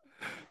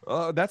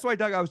 That's why,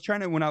 Doug. I was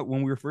trying to when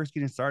we were first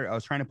getting started, I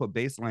was trying to put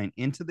baseline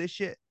into this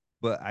shit,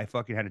 but I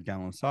fucking had to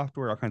download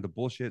software, all kinds of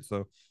bullshit.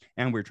 So,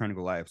 and we were trying to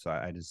go live, so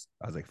I was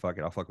like, fuck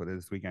it, I'll fuck with it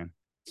this weekend.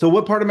 So,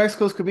 what part of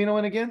Mexico is Covino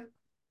in again?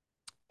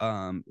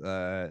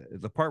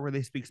 The part where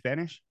they speak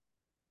Spanish.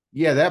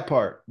 Yeah, that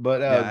part.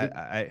 But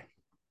yeah,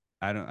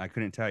 I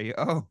couldn't tell you.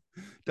 Oh,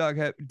 dog,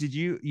 did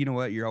you know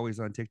what? You're always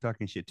on TikTok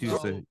and shit too,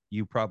 so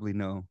you probably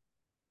know.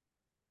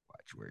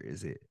 Watch, where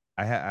is it?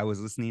 I was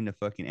listening to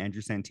fucking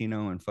Andrew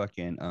Santino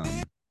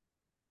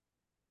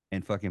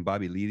and fucking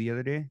Bobby Lee the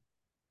other day.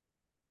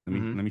 Let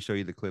me show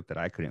you the clip that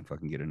I couldn't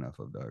fucking get enough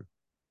of, dog.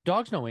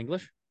 Dogs know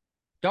English.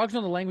 Dogs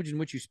know the language in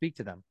which you speak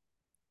to them.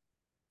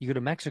 You go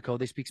to Mexico,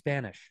 they speak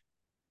Spanish.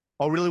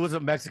 Oh, really? What's a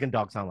Mexican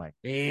dog sound like?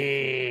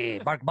 Hey,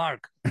 bark,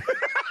 bark.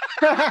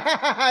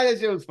 That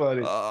shit was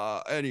funny.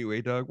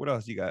 Anyway, dog, what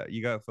else you got?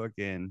 You got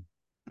fucking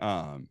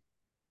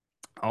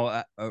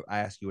I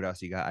ask you what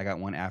else you got. I got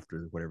one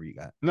after whatever you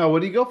got. No,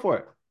 what do you go for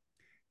it?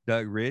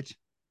 Doug Rich.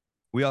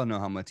 We all know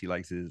how much he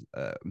likes his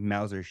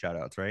Mauser shout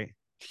outs, right?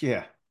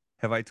 Yeah.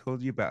 Have I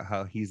told you about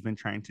how he's been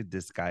trying to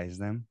disguise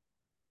them?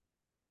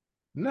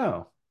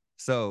 No.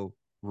 So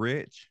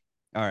Rich,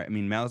 all right, I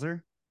mean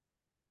Mauser's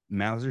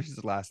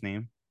his last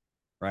name,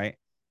 right?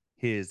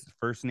 His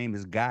first name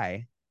is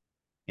Guy,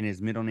 and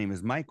his middle name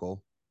is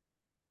Michael,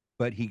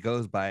 but he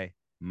goes by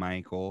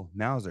Michael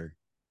Mauser.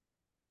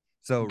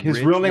 So his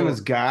Rich real name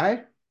is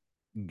Guy?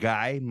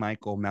 Guy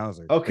Michael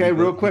Mauser. Okay,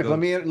 real quick, let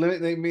me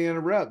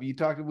interrupt. We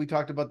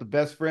talked about the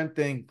best friend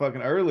thing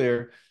fucking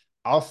earlier.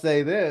 I'll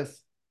say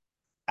this.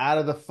 Out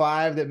of the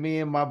 5 that me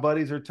and my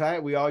buddies are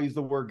tight, we all use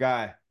the word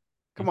guy.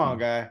 Come on,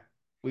 guy.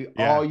 We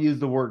all use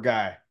the word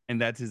guy.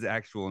 And that's his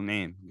actual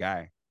name,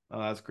 Guy. Oh,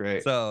 that's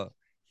great. So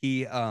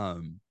he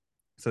so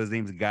his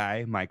name's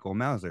Guy Michael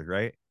Mauser,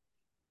 right?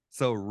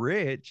 So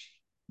Rich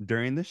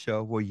during the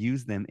show will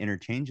use them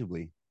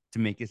interchangeably to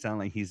make it sound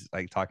like he's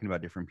like talking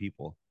about different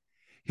people.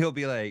 He'll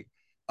be like,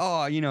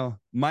 oh,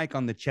 Mike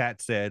on the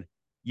chat said,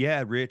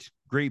 yeah, Rich,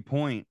 great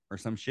point, or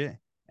some shit.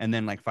 And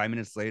then like 5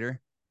 minutes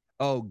later,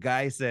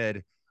 Guy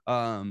said,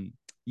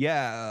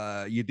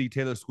 you think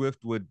Taylor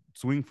Swift would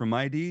swing from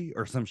ID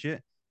or some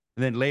shit?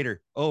 And then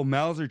later,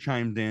 Mauser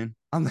chimed in.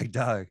 I'm like,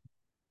 dog,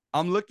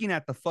 I'm looking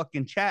at the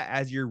fucking chat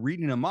as you're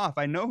reading them off.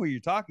 I know who you're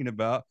talking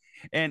about.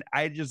 And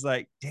I just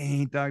like,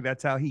 dang, dog,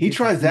 that's how he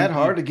tries that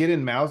hard to get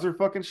in Mauser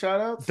fucking shout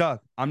outs? Dog,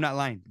 I'm not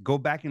lying. Go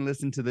back and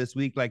listen to this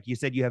week. Like you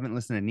said, you haven't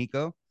listened to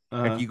Nico.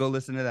 If you go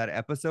listen to that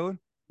episode,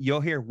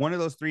 you'll hear one of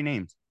those 3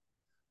 names.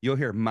 You'll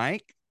hear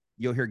Mike,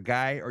 you'll hear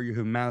Guy, or you'll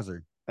hear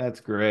Mauser. That's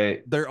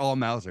great. They're all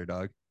Mauser,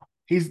 dog.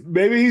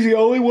 Maybe he's the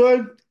only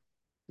one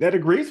that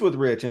agrees with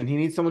Rich, and he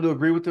needs someone to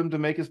agree with him to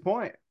make his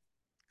point.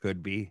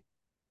 Could be,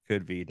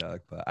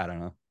 dog, but I don't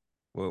know.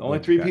 Only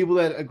 3 people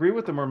that agree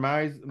with him are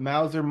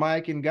Mauser,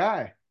 Mike, and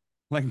Guy.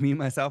 Like me,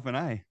 myself, and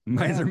I.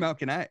 Mauser, Mike,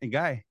 and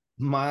Guy.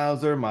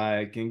 Mauser,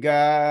 Mike, and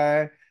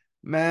Guy.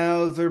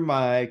 Mauser,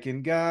 Mike,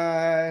 and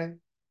Guy.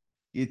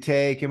 You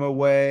take him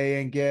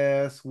away, and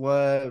guess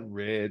what?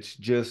 Rich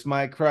just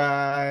might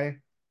cry.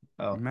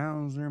 Oh,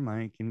 Mauser,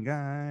 Mike, and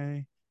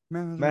Guy.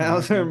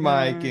 Mauser,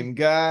 Mike, and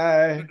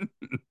Guy.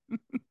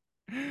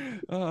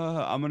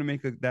 I'm gonna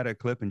make that a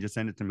clip and just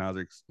send it to Mauser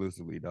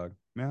exclusively, dog.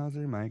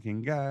 Mauser, Mike,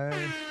 and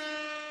Guy.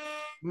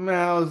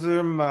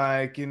 Mauser,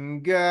 Mike,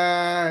 and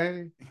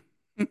Guy.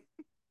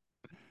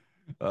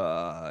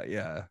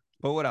 Yeah.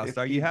 But what else? If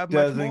Dog? You have he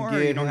much doesn't more? Or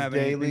get you don't his have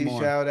daily anything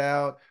more? shout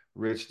out,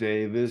 Rich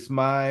Davis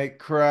might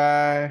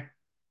cry.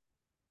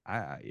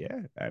 Yeah.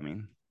 I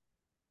mean,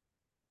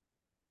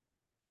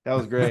 that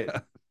was great.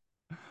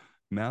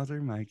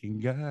 Mauser, Mike,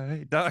 and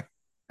Guy. Dog.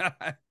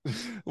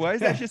 Why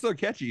is that shit so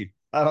catchy?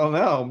 I don't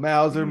know.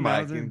 Mauser,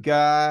 Mike, and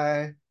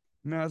Guy.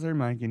 Mauser,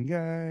 Mike, and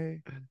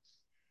Guy.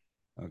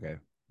 Okay.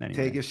 Anyway.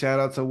 Take his shout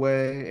outs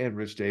away, and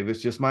Rich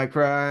Davis just might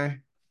cry.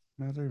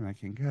 Mauser,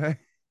 Mike, and Guy.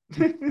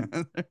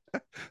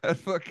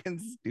 That's fucking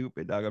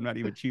stupid, dog. I'm not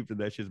even cheap to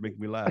that. Shit's making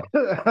me laugh.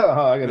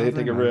 I gotta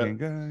take a rip.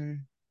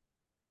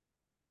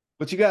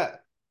 What you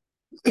got?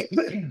 I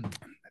think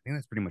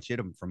that's pretty much it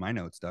for my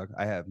notes, dog.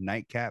 I have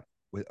Nightcap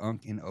with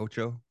Unk and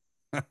Ocho.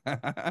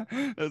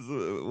 That's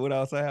what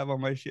else I have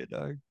on my shit,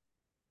 dog.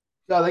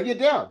 No, they get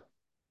down.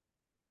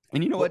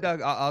 And you know what,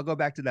 Doug? I'll go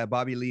back to that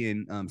Bobby Lee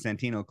and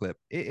Santino clip.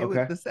 It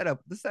was the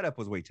setup. The setup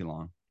was way too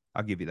long.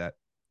 I'll give you that.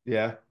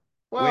 Yeah.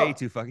 Well, way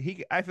too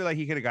fucking. I feel like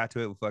he could have got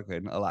to it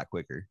fucking a lot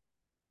quicker.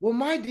 Well,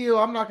 my deal,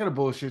 I'm not gonna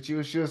bullshit you.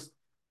 It's just,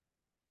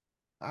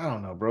 I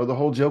don't know, bro. The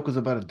whole joke was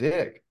about a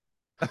dick.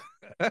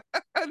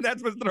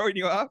 That's what's throwing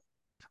you off.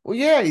 Well,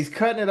 yeah, he's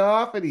cutting it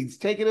off and he's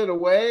taking it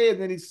away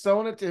and then he's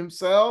sewing it to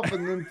himself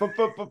and then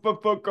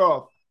fuck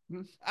off.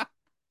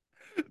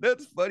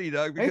 That's funny,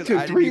 dog. It Because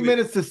took 3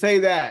 minutes to say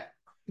that.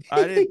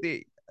 I didn't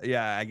think.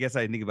 Yeah, I guess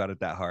I didn't think about it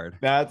that hard.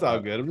 Nah, it's all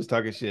good. I'm just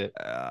talking shit.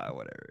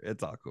 Whatever.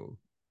 It's all cool.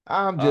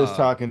 I'm just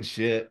talking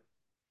shit.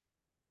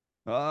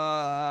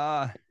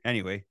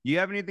 Anyway, you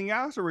have anything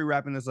else, or are we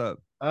wrapping this up?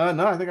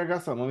 No, I think I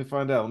got something. Let me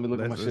find out. Let me look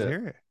at my Let's shit.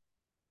 hear it.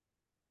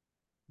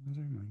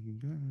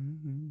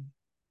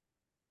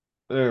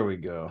 There we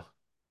go.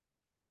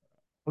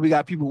 We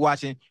got people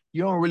watching.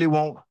 You don't really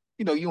want,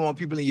 you want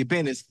people in your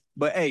business,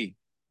 but hey,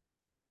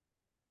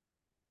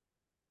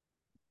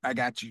 I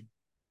got you.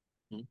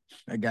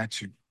 I got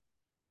you.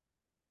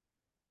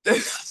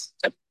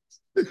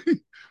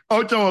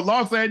 Ocho, a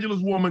Los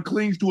Angeles woman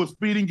clings to a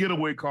speeding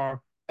getaway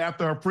car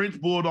after her French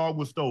bulldog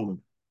was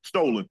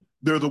stolen.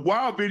 There's a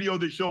wild video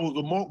that shows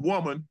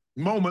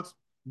moments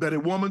that a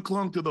woman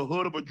clung to the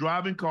hood of a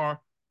driving car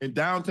in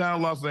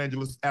downtown Los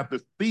Angeles after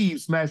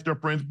thieves smashed her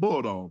French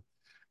bulldog.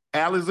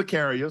 Allie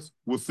Zacharias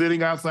was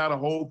sitting outside of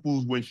Whole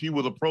Foods when she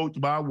was approached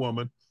by a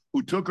woman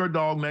who took her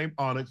dog named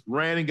Onyx,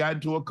 ran and got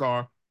into a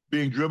car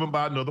being driven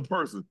by another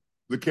person.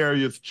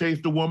 Zacharias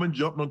chased the woman,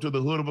 jumped onto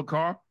the hood of a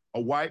car, a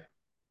white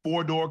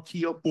four-door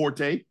Kia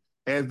Forte,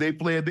 as they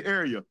fled the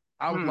area.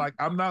 I was like,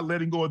 I'm not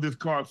letting go of this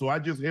car, so I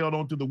just held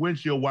onto the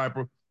windshield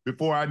wiper.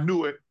 Before I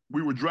knew it,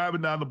 we were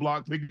driving down the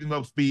block, picking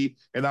up speed,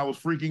 and I was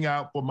freaking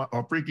out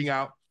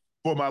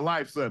for my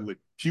life suddenly.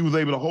 She was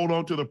able to hold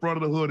on to the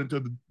front of the hood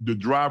until the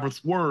driver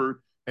swerved,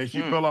 and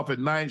she fell off at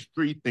 9th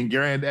Street and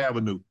Grand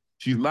Avenue.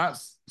 She's not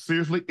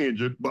seriously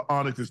injured, but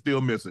Onyx is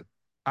still missing.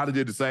 I'd have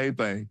did the same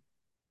thing.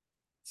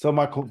 So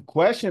my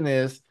question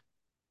is,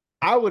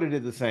 I would have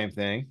did the same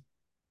thing.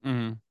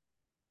 Mm-hmm.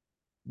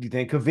 Do you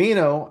think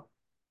Covino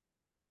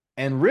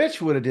and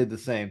Rich would have did the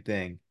same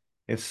thing?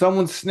 If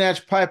someone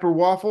snatched Piper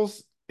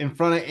waffles in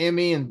front of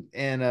Emmy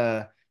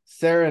and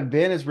Sarah and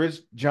Ben, is Rich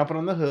jumping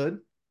on the hood?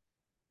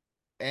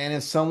 And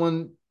if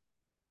someone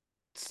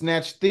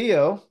snatched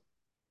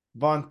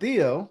Von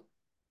Theo,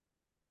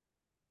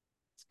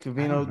 it's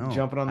Covino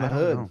jumping on the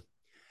hood.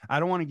 I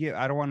don't want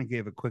to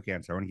give a quick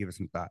answer. I want to give it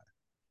some thought.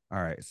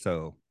 All right,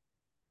 so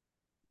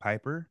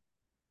Piper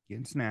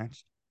getting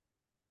snatched.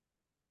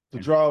 So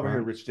draw over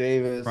here, Rich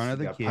Davis. Front of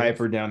the got kids.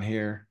 Piper down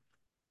here,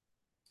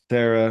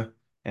 Sarah,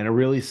 and a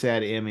really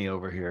sad Emmy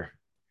over here.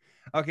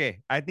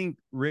 Okay, I think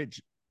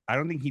Rich. I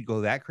don't think he'd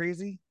go that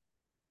crazy,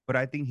 but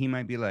I think he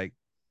might be like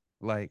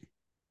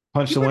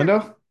punch the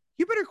window.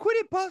 You better quit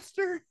it,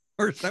 Buster,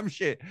 or some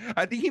shit.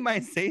 I think he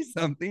might say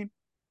something.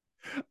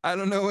 I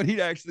don't know what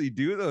he'd actually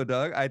do though,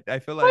 Doug. I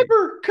feel like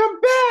Piper,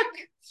 come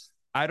back.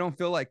 I don't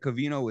feel like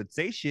Covino would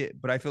say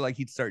shit, but I feel like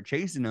he'd start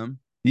chasing him.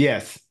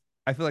 Yes.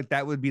 I feel like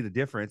that would be the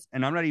difference.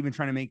 And I'm not even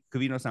trying to make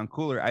Covino sound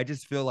cooler. I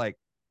just feel like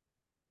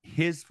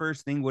his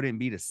first thing wouldn't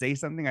be to say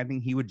something. I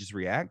think he would just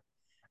react.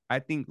 I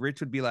think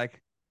Rich would be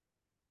like,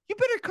 you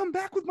better come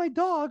back with my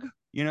dog,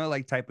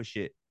 like type of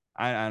shit.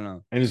 I don't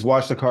know. And just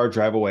watch the car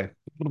drive away.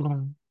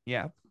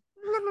 Yeah.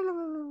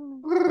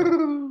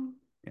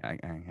 I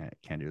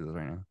can't do this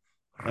right now.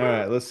 All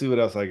right, let's see what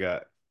else I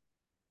got.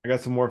 I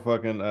got some more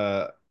fucking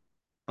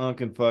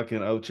Unk and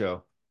fucking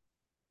Ocho.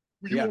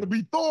 You want to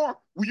be Thor?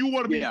 You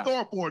want to be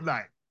Thor for a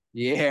night?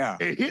 Yeah.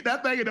 And hit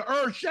that thing in the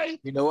earth shape.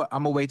 You know what?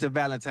 I'm gonna wait till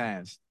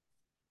Valentine's.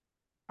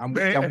 I'm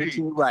with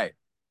you right.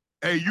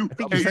 Hey, you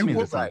put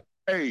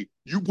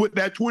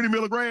that 20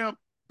 milligram.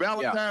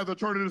 Valentine's are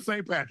turning to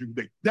St. Patrick's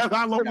Day. That's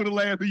how long it'll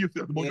last for you.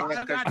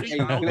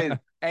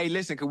 Hey,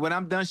 listen, because when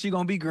I'm done, she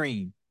gonna be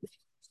green.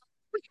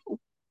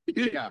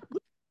 Yeah.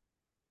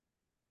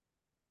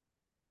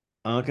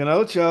 Unk and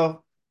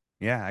Ocho.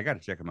 Yeah, I gotta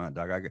check them out,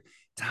 dog.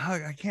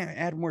 I can't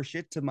add more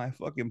shit to my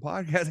fucking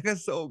podcast. I got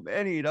so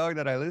many, dog,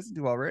 that I listen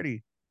to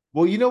already.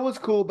 Well, you know what's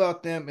cool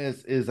about them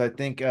is I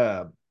think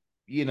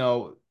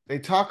they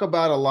talk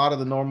about a lot of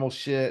the normal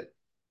shit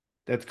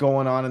that's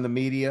going on in the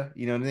media,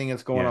 anything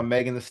that's going on,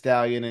 Megan Thee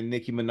Stallion and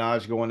Nicki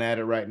Minaj going at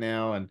it right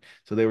now. And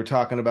so they were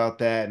talking about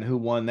that and who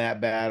won that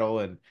battle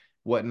and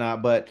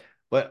whatnot. But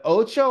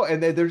Ocho,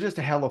 and they're just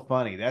a hella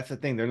funny. That's the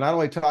thing. They're not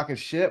only talking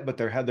shit, but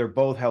they're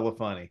both hella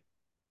funny.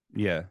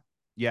 Yeah.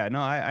 Yeah. No,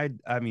 I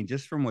mean,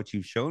 just from what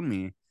you've shown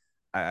me,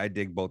 I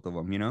dig both of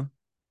them,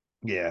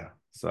 Yeah.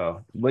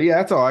 So, but yeah,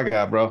 that's all I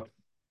got, bro.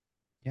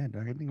 Yeah,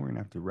 dog, I think we're gonna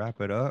have to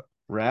wrap it up.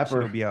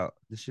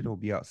 This shit will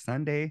be out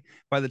Sunday.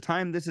 By the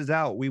time this is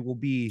out, we will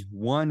be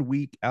 1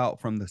 week out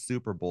from the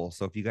Super Bowl.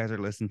 So if you guys are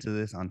listening to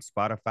this on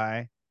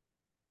Spotify,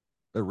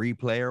 the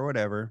replay or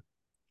whatever,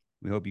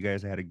 we hope you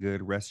guys had a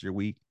good rest of your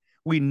week.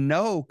 We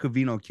know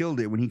Covino killed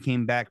it when he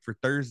came back for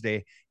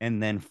Thursday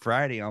and then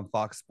Friday on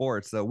Fox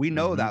Sports. So we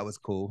know that was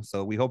cool.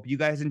 So we hope you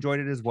guys enjoyed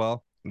it as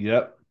well.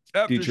 Yep.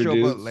 After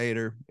show, but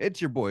later.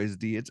 It's your boys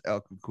D. It's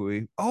El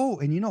Cucuy. Oh,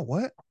 and you know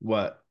what?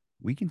 What?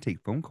 We can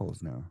take phone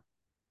calls now.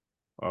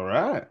 All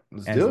right,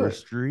 let's As do we're it.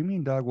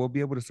 streaming, dog, we'll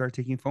be able to start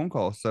taking phone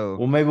calls. So,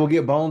 well, maybe we'll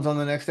get Bones on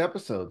the next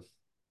episode.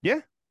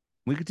 Yeah,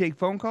 we could take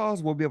phone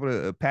calls. We'll be able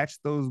to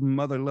patch those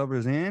mother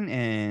lovers in,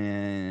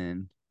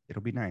 and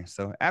it'll be nice.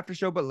 So after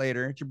show, but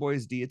later, it's your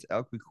boys D. It's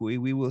El Cucuy.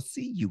 We will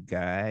see you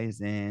guys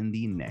in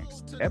the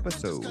next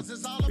episode.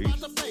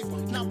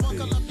 Now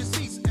buckle up your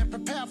seats and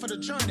prepare for the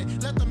journey.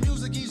 Let the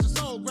music ease your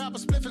soul. Grab a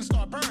spliff and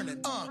start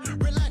burning.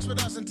 Relax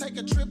with us and take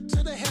a trip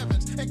to the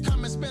heavens and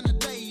come and spend a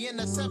day in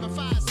the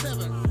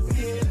 757.